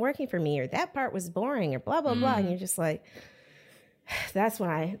this isn't working for me, or that part was boring, or blah blah blah, and you're just like, that's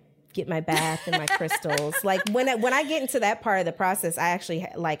when I get my bath and my crystals. Like when I get into that part of the process, I actually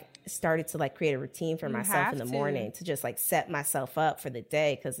like started to like create a routine for myself in the morning to just like set myself up for the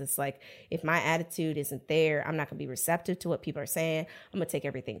day. Cause it's like, if my attitude isn't there, I'm not gonna be receptive to what people are saying. I'm gonna take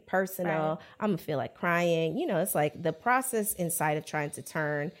everything personal. I'm gonna feel like crying. You know, it's like the process inside of trying to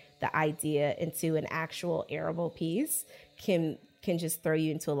turn the idea into an actual airable piece can just throw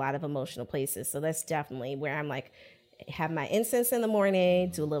you into a lot of emotional places. So that's definitely where I'm like, have my incense in the morning,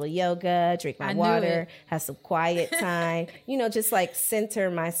 do a little yoga, drink my water, have some quiet time, you know, just like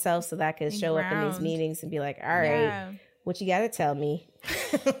center myself so that I can show up in these meetings and be like, all right, what you got to tell me?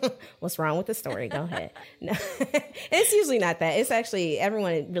 What's wrong with the story? Go ahead. No. It's usually not that. It's actually,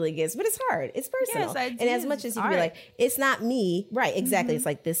 everyone really gets, but it's hard. It's personal. Yes, and as much as you can be like, it's not me. Right. Exactly. It's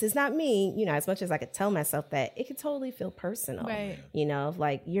like, this is not me. You know, as much as I could tell myself that, it could totally feel personal. Right. You know,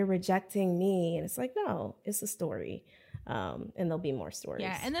 like you're rejecting me. And it's like, no, it's a story. And there'll be more stories.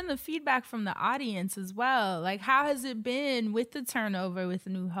 Yeah. And then the feedback from the audience as well. Like, how has it been with the turnover with the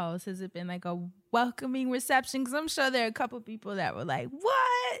new host? Has it been like a welcoming reception? Because I'm sure there are a couple people that were like,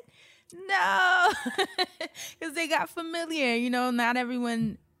 what? No. Because they got familiar. You know, not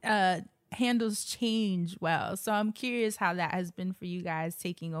everyone handles change well. So I'm curious how that has been for you guys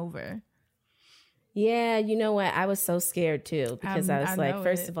taking over. Yeah, you know what? I was so scared too, because I was like,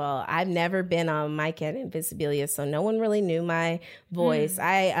 first of all, I've never been on mic at Invisibilia, so no one really knew my voice.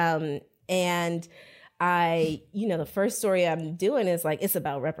 You know, the first story I'm doing is like, it's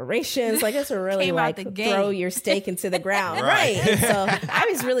about reparations. Like, it's a really like throw your stake into the ground. Right. And so I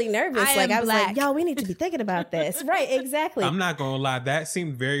was really nervous. I was like, yo, we need to be thinking about this. Right. Exactly. I'm not going to lie. That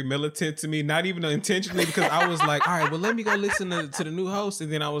seemed very militant to me, not even intentionally, because I was like, all right, well, let me go listen to the new host. And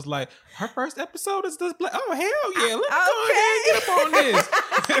then I was like, her first episode is this black. Oh, hell yeah. Let me go ahead and get up on this.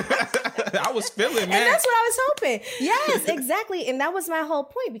 I was feeling that. And that's what I was hoping. Yes, exactly. And that was my whole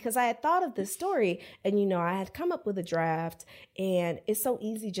point, because I had thought of this story, and, you know, I had come up with a draft, and it's so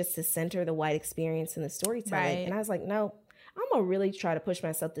easy just to center the white experience in the storytelling. Right. And I was like, no, I'm going to really try to push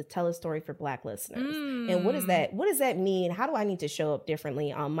myself to tell a story for Black listeners. And what does that mean? How do I need to show up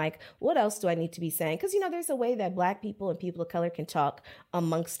differently on mic? What else do I need to be saying? Because, you know, there's a way that Black people and people of color can talk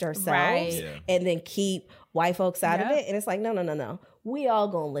amongst ourselves and then keep white folks out of it. And it's like, no. We all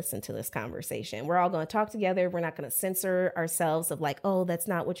going to listen to this conversation. We're all going to talk together. We're not going to censor ourselves of like, oh, that's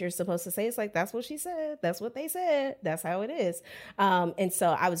not what you're supposed to say. It's like, that's what she said. That's what they said. That's how it is. And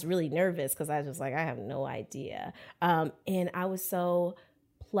so I was really nervous, because I was just like, I have no idea. And I was so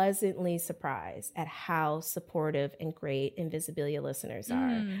pleasantly surprised at how supportive and great Invisibilia listeners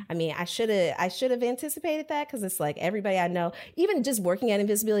are. I mean, I should have anticipated that, because it's like everybody I know, even just working at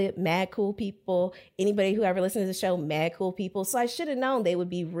Invisibilia, mad cool people. Anybody who ever listens to the show, mad cool people. So I should have known they would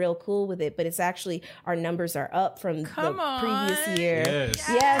be real cool with it. But it's actually, our numbers are up from the previous year.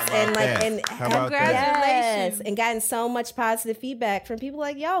 Yes. And like, and congratulations. And gotten so much positive feedback from people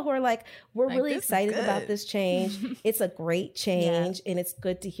like y'all who are like, we're like, really excited about this change. It's a great change, and it's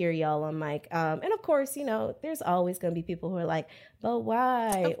good to hear y'all on mic. And of course, you know, there's always going to be people who are like, but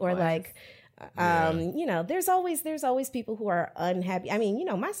why? Or like, you know, there's always people who are unhappy. I mean, you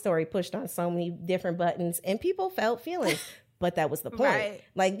know, my story pushed on so many different buttons, and people felt feelings. But that was the point. Right.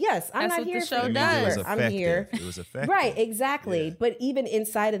 Like, yes, I'm not here for the show. I'm here. It was effective. Right, exactly. Yeah. But even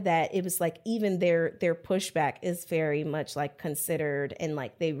inside of that, it was like, even their pushback is very much like considered, and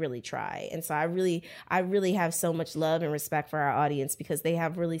like they really try. And so I really have so much love and respect for our audience, because they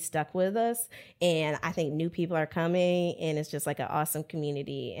have really stuck with us. And I think new people are coming, and it's just like an awesome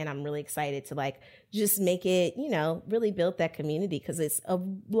community. And I'm really excited to like just make it, you know, really build that community, because it's a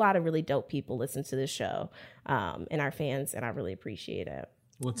lot of really dope people listen to this show, and our fans, and I really appreciate it.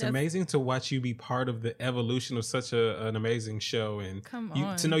 Well, it's amazing to watch you be part of the evolution of such an amazing show, and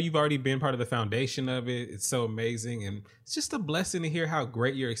to know you've already been part of the foundation of it. It's so amazing, and it's just a blessing to hear how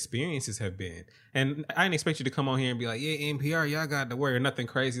great your experiences have been. And I didn't expect you to come on here and be like, yeah, NPR, y'all got to worry, or nothing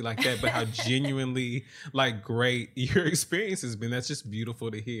crazy like that, but how genuinely like great your experience has been. That's just beautiful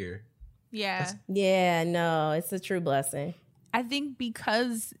to hear. Yeah. Yeah, no, it's a true blessing. I think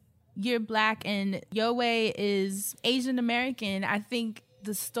because you're Black and Your Way is Asian American, I think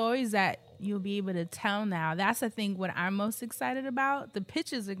the stories that you'll be able to tell now, that's I think what I'm most excited about. The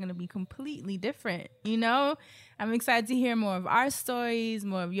pitches are going to be completely different, you know? I'm excited to hear more of our stories,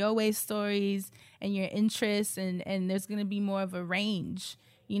 more of Your Way stories and your interests, and there's going to be more of a range.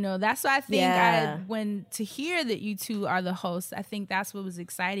 You know, that's why I think when to hear that you two are the hosts, I think that's what was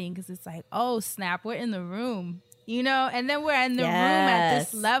exciting, because it's like, oh, snap, we're in the room, you know? And then we're in the room at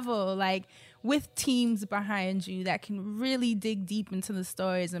this level, like, with teams behind you that can really dig deep into the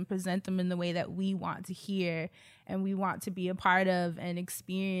stories and present them in the way that we want to hear and we want to be a part of and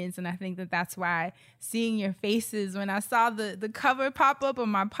experience. And I think that that's why seeing your faces, when I saw the cover pop up on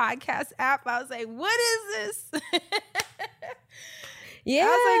my podcast app, I was like, what is this? Yeah,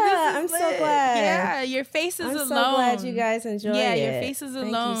 I'm so glad. Yeah, your faces alone. I'm so glad you guys enjoyed it. Yeah, your faces Thank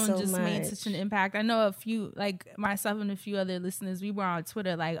alone you so just made much. such an impact. I know a few, like myself and a few other listeners, we were on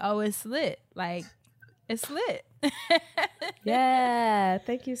Twitter like, oh, it's lit. Like, it's lit. Yeah,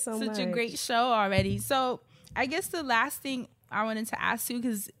 thank you so much. Such a great show already. So I guess the last thing I wanted to ask you,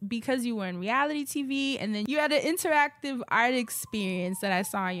 because you were in reality TV and then you had an interactive art experience that I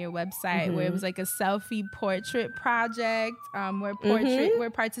saw on your website where it was like a selfie portrait project where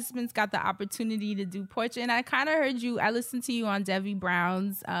participants got the opportunity to do portrait. And I kind of heard you, I listened to you on Debbie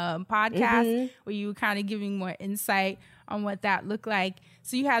Brown's podcast where you were kind of giving more insight on what that looked like.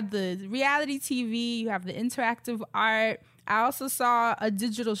 So you had the reality TV, you have the interactive art. I also saw a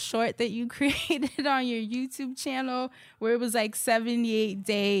digital short that you created on your YouTube channel where it was like 78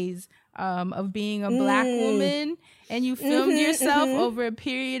 days of being a Black woman, and you filmed yourself over a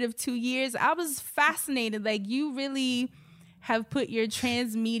period of 2 years. I was fascinated. Like, you really have put your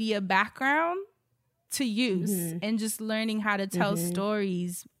transmedia background to use and just learning how to tell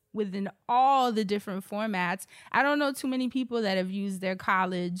stories within all the different formats. I don't know too many people that have used their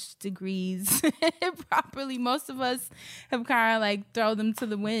college degrees properly. Most of us have kind of like throw them to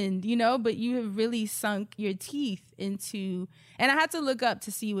the wind, you know, but you have really sunk your teeth into, and I had to look up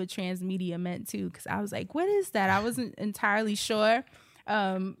to see what transmedia meant too, because I was like, what is that? I wasn't entirely sure.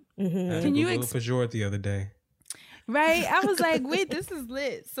 Can you explain the other day? Right? I was like, wait, this is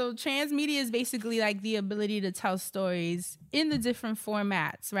lit. So transmedia is basically like the ability to tell stories in the different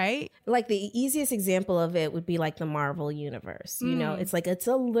formats, right? Like the easiest example of it would be like the Marvel universe. You know, it's like, it's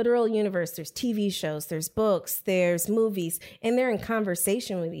a literal universe. There's TV shows, there's books, there's movies, and they're in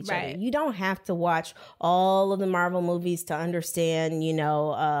conversation with each other. You don't have to watch all of the Marvel movies to understand, you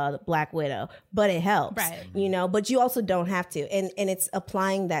know, Black Widow, but it helps, you know, but you also don't have to. And it's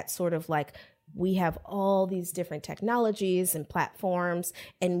applying that sort of like, we have all these different technologies and platforms,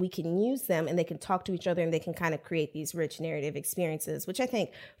 and we can use them, and they can talk to each other, and they can kind of create these rich narrative experiences, which I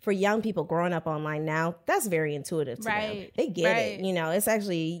think for young people growing up online now, that's very intuitive to them. They get it. You know, it's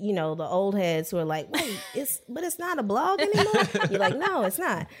actually, you know, the old heads who are like, wait, it's not a blog anymore. You're like, no, it's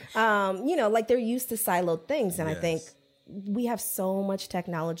not. You know, like they're used to siloed things. And I think we have so much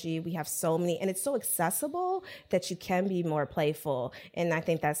technology, we have so many, and it's so accessible that you can be more playful. And I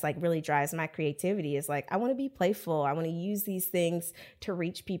think that's like really drives my creativity, is like, I want to be playful. I want to use these things to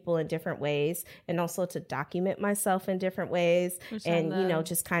reach people in different ways, and also to document myself in different ways. And, you know,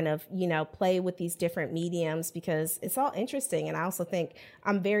 just kind of, you know, play with these different mediums, because it's all interesting. And I also think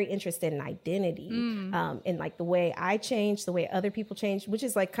I'm very interested in identity, and like the way I change, the way other people change, which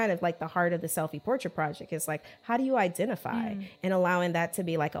is like kind of like the heart of the Selfie Portrait Project. Is like, how do you identify? And allowing that to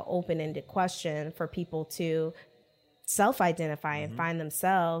be like an open-ended question for people to self-identify and find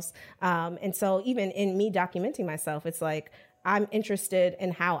themselves. And so even in me documenting myself, it's like, I'm interested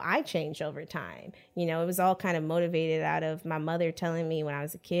in how I change over time. You know, it was all kind of motivated out of my mother telling me when I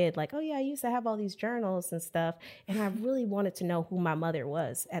was a kid, like, oh yeah, I used to have all these journals and stuff. And I really wanted to know who my mother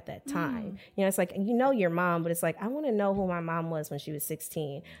was at that time. You know, it's like, you know, your mom, but it's like, I want to know who my mom was when she was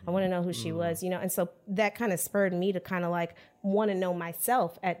 16. I want to know who she was, you know? And so that kind of spurred me to kind of like want to know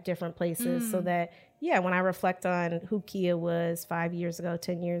myself at different places, so that, yeah, when I reflect on who Kia was 5 years ago,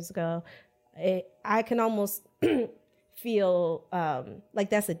 10 years ago, I can almost feel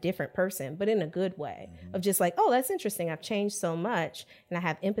like that's a different person, but in a good way, of just like, oh, that's interesting. I've changed so much, and I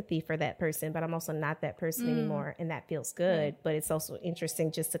have empathy for that person, but I'm also not that person anymore. And that feels good. But it's also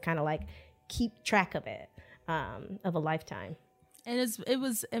interesting just to kind of like keep track of it, of a lifetime. And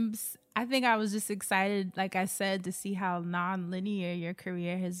I think I was just excited, like I said, to see how non-linear your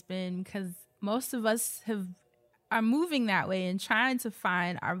career has been, because most of us are moving that way and trying to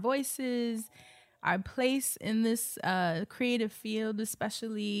find our voices, our place in this creative field,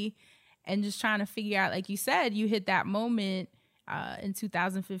 especially, and just trying to figure out, like you said, you hit that moment in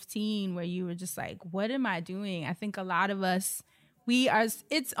 2015 where you were just like, what am I doing? I think a lot of us,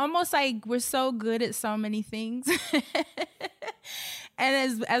 it's almost like we're so good at so many things.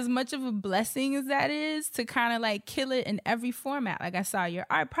 And as much of a blessing as that is, to kind of like kill it in every format. Like I saw your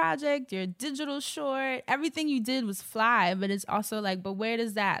art project, your digital short, everything you did was fly, but it's also like, but where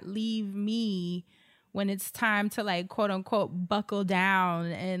does that leave me when it's time to like, quote unquote, buckle down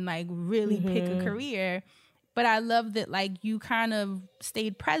and like really pick a career? But I love that like you kind of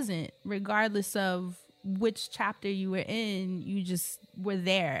stayed present regardless of which chapter you were in. You just were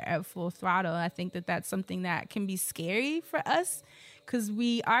there at full throttle. I think that that's something that can be scary for us, because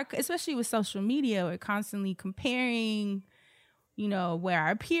we are, especially with social media, we're constantly comparing, you know, where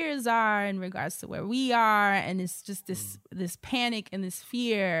our peers are in regards to where we are. And it's just this panic and this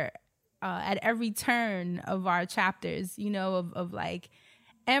fear at every turn of our chapters, you know, of like,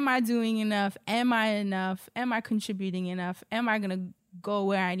 am I doing enough? Am I enough? Am I contributing enough? Am I going to go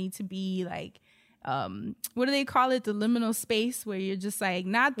where I need to be? Like, what do they call it? The liminal space, where you're just like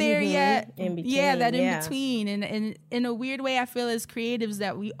not there yet. In between, in between. And in a weird way, I feel as creatives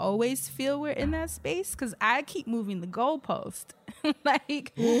that we always feel we're in that space, because I keep moving the goalpost.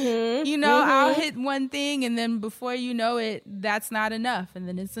 Like, you know, I'll hit one thing and then before you know it, that's not enough. And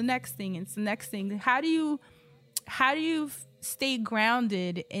then it's the next thing. It's the next thing. How do you stay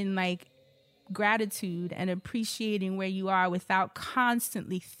grounded in like gratitude and appreciating where you are without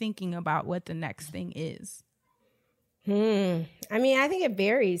constantly thinking about what the next thing is? I mean, I think it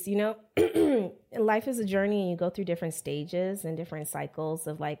varies, you know. Life is a journey, and you go through different stages and different cycles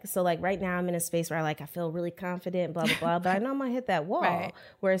of like, so like right now I'm in a space where I feel really confident, blah, blah, blah, but I know I'm gonna hit that wall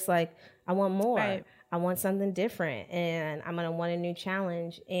where it's like, I want more. I want something different, and I'm gonna want a new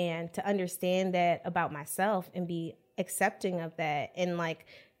challenge. And to understand that about myself and be accepting of that, and like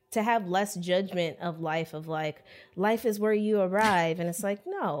to have less judgment of life life is where you arrive. And it's like,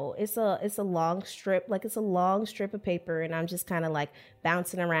 no, it's a long strip, like it's a long strip of paper, and I'm just kind of like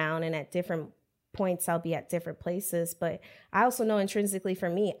bouncing around, and at different points I'll be at different places. But I also know intrinsically for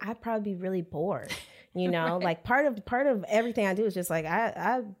me, I'd probably be really bored, you know. Like part of everything I do is just like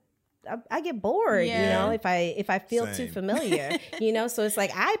I get bored, you know, if I feel too familiar, you know. So it's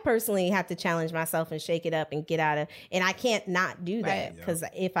like I personally have to challenge myself and shake it up and get out of, and I can't not do that, because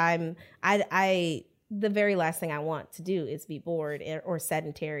if the very last thing I want to do is be bored or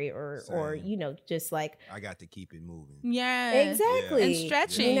sedentary or you know, just like I got to keep it moving. Yeah, exactly. And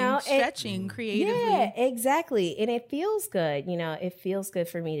stretching, you know, stretching creatively. Yeah, exactly. And it feels good, you know. It feels good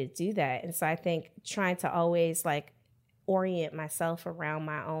for me to do that. And so I think trying to always like orient myself around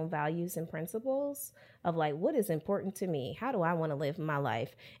my own values and principles of like, what is important to me? How do I want to live my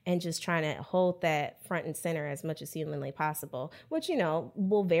life? And just trying to hold that front and center as much as humanly possible, which, you know,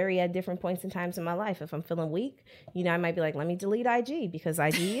 will vary at different points and times in my life. If I'm feeling weak, you know, I might be like, let me delete IG, because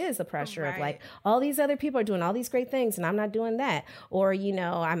IG is a pressure of like, all these other people are doing all these great things and I'm not doing that. Or, you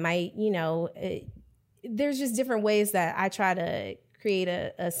know, I might, you know, there's just different ways that I try to create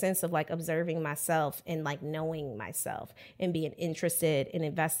a sense of like observing myself and like knowing myself and being interested and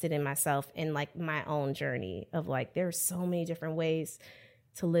invested in myself and like my own journey of like, there's so many different ways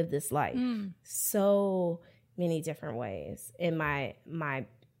to live this life. So many different ways. And my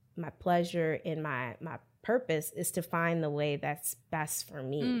pleasure and my purpose is to find the way that's best for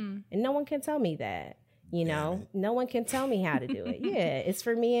me. And no one can tell me that, you know, no one can tell me how to do it. It's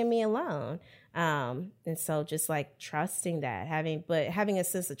for me and me alone. And so just like trusting that, having a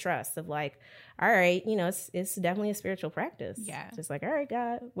sense of trust of like, all right, you know, it's definitely a spiritual practice. Yeah. Just like, all right,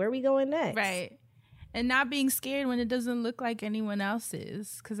 God, where are we going next? Right. And not being scared when it doesn't look like anyone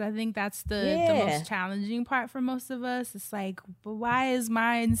else's. Because I think that's the most challenging part for most of us. It's like, but why is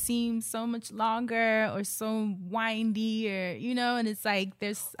mine seem so much longer or so windy, or, you know, and it's like,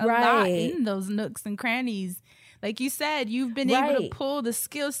 there's a lot in those nooks and crannies. Like you said, you've been able to pull the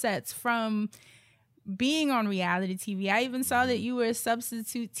skill sets from being on reality TV. I even saw that you were a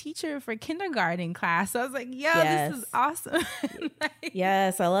substitute teacher for kindergarten class. So I was like, this is awesome.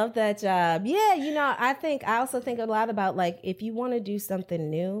 Yes, I love that job. Yeah, you know, I also think a lot about like, if you want to do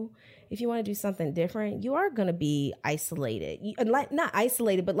something new, if you want to do something different, you are going to be isolated. Like, not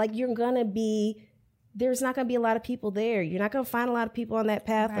isolated, but like there's not going to be a lot of people there. You're not going to find a lot of people on that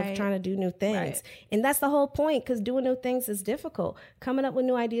path of trying to do new things. And that's the whole point, because doing new things is difficult. Coming up with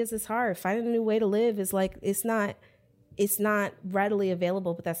new ideas is hard. Finding a new way to live is like, it's not readily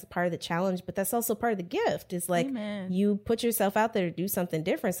available, but that's a part of the challenge. But that's also part of the gift. It's like you put yourself out there to do something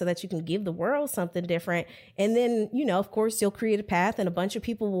different so that you can give the world something different. And then, you know, of course, you'll create a path and a bunch of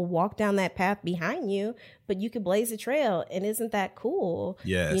people will walk down that path behind you. but you could blaze a trail, and isn't that cool?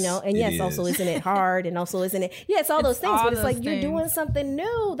 Yes, you know, and yes, also isn't it hard, and also isn't it? Yeah, it's all those things, but it's like you're doing something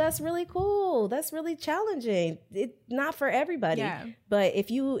new. That's really cool. That's really challenging. It's not for everybody, but if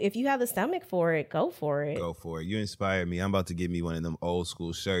you have the stomach for it, go for it. Go for it. You inspired me. I'm about to get me one of them old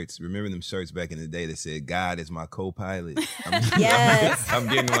school shirts. Remember them shirts back in the day that said "God is my co-pilot"? Yes, I'm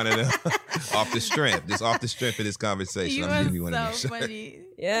getting one of them off the strength. Just off the strength of this conversation. I'm getting me one of them shirts.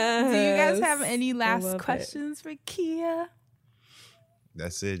 Yeah. Do you guys have any last questions for Kia?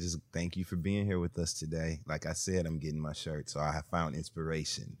 That's it. Just thank you for being here with us today. Like I said, I'm getting my shirt, so I have found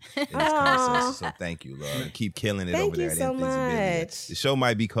inspiration in this conversation. So thank you, Lord. And keep killing it over there at Invisibilia. Much. The show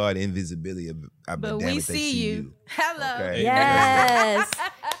might be called Invisibilia, but we see you. Hello. Okay? Yes.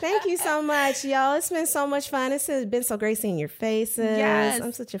 Thank you so much, y'all. It's been so much fun. It's been so great seeing your faces. Yes.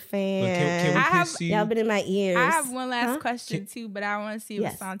 I'm such a fan. Can we see y'all been in my ears. I have one last question too, but I want to see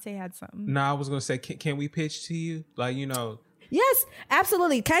if Asante had something. No, I was going to say, can we pitch to you? Like, you know. Yes,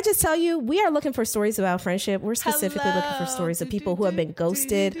 absolutely. Can I just tell you, we are looking for stories about friendship. We're specifically looking for stories of people who have been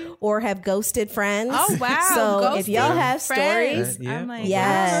ghosted or have ghosted friends. Oh, wow. So if y'all have stories, I'm like,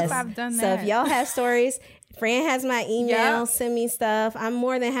 yes. I don't know if I've done that. So if y'all have stories, Fran has my email. Send me stuff. I'm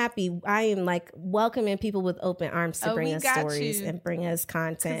more than happy. I am like welcoming people with open arms to bring us stories and bring us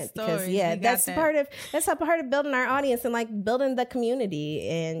content because that's part of building our audience and like building the community.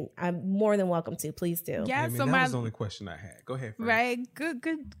 And I'm more than welcome to. Please do. Yeah. So that was the only question I had. Go ahead, Fran. Right.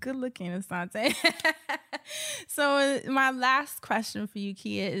 Good looking, Asante. So my last question for you,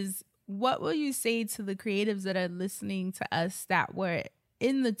 Kia, is what will you say to the creatives that are listening to us that were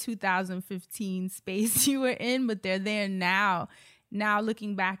in the 2015 space you were in, but they're there now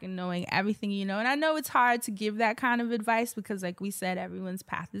looking back and knowing everything you know? And I know it's hard to give that kind of advice because like we said, everyone's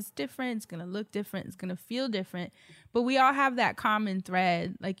path is different. It's going to look different. It's going to feel different. But we all have that common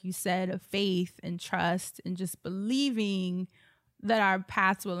thread, like you said, of faith and trust and just believing that our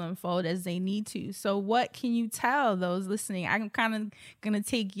paths will unfold as they need to. So what can you tell those listening? I'm kind of going to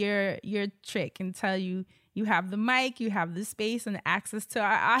take your trick and tell you, you have the mic, you have the space and access to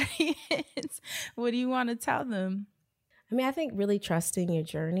our audience. What do you want to tell them? I mean, I think really trusting your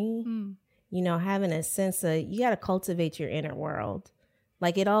journey, you know, having a sense of, you got to cultivate your inner world.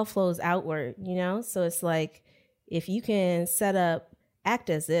 Like it all flows outward, you know? So it's like, if you can act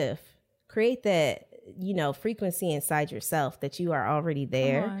as if, create that, you know, frequency inside yourself that you are already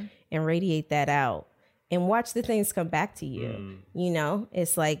there and radiate that out. And watch the things come back to you. You know,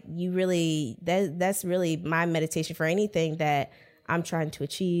 it's like you really, that's really my meditation for anything that I'm trying to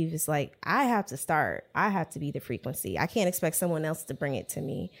achieve. It's like, I have to start. I have to be the frequency. I can't expect someone else to bring it to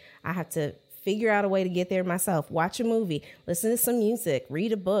me. I have to figure out a way to get there myself. Watch a movie, listen to some music,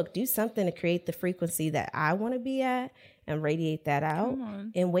 read a book, do something to create the frequency that I want to be at and radiate that out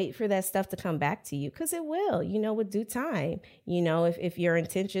and wait for that stuff to come back to you. Cause it will, you know, with due time, you know, if your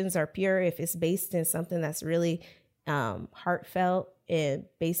intentions are pure, if it's based in something that's really heartfelt and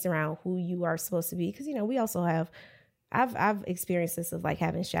based around who you are supposed to be. Cause, you know, we also have, I've experienced this of like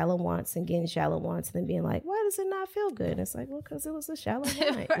having shallow wants and getting shallow wants and then being like, why does it not feel good? And it's like, well, cause it was a shallow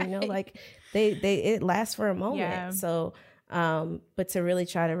want, you know, like it lasts for a moment. Yeah. So, but to really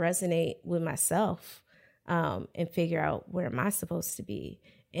try to resonate with myself, and figure out where am I supposed to be,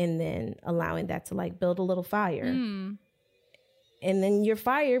 and then allowing that to like build a little fire. And then your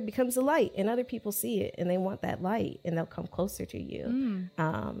fire becomes a light and other people see it and they want that light and they'll come closer to you.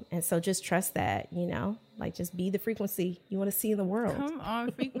 And so just trust that, you know, like just be the frequency you want to see in the world. Come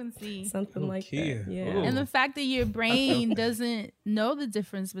on, frequency. Something like that. Yeah. And the fact that your brain doesn't know the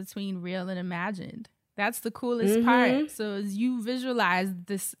difference between real and imagined. That's the coolest part. So as you visualize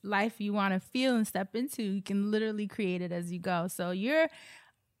this life you want to feel and step into, you can literally create it as you go. So you're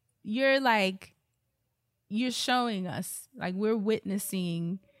showing us, like we're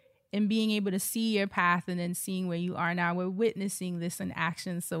witnessing and being able to see your path and then seeing where you are now. We're witnessing this in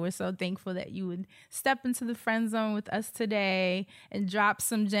action. So we're so thankful that you would step into the friend zone with us today and drop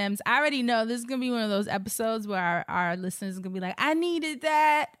some gems. I already know this is going to be one of those episodes where our listeners are going to be like, I needed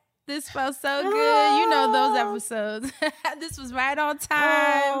that. This felt so good. You know those episodes. This was right on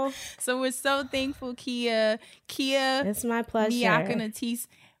time. So we're so thankful, Kia. It's my pleasure. Miakka Natisse,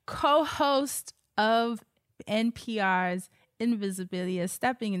 co-host of NPR's Invisibilia,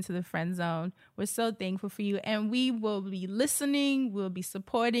 stepping into the friend zone. We're so thankful for you. And we will be listening. We'll be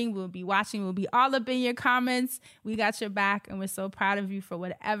supporting. We'll be watching. We'll be all up in your comments. We got your back. And we're so proud of you for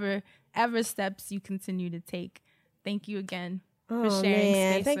whatever steps you continue to take. Thank you again. Oh, sharing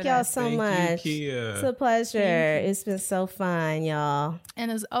man. space Thank with y'all us. so Thank you, much. Kia. It's a pleasure. It's been so fun, y'all. And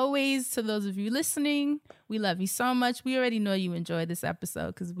as always, to those of you listening, we love you so much. We already know you enjoyed this episode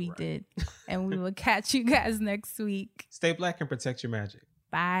because we did. And we will catch you guys next week. Stay black and protect your magic.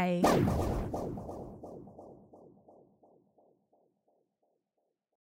 Bye.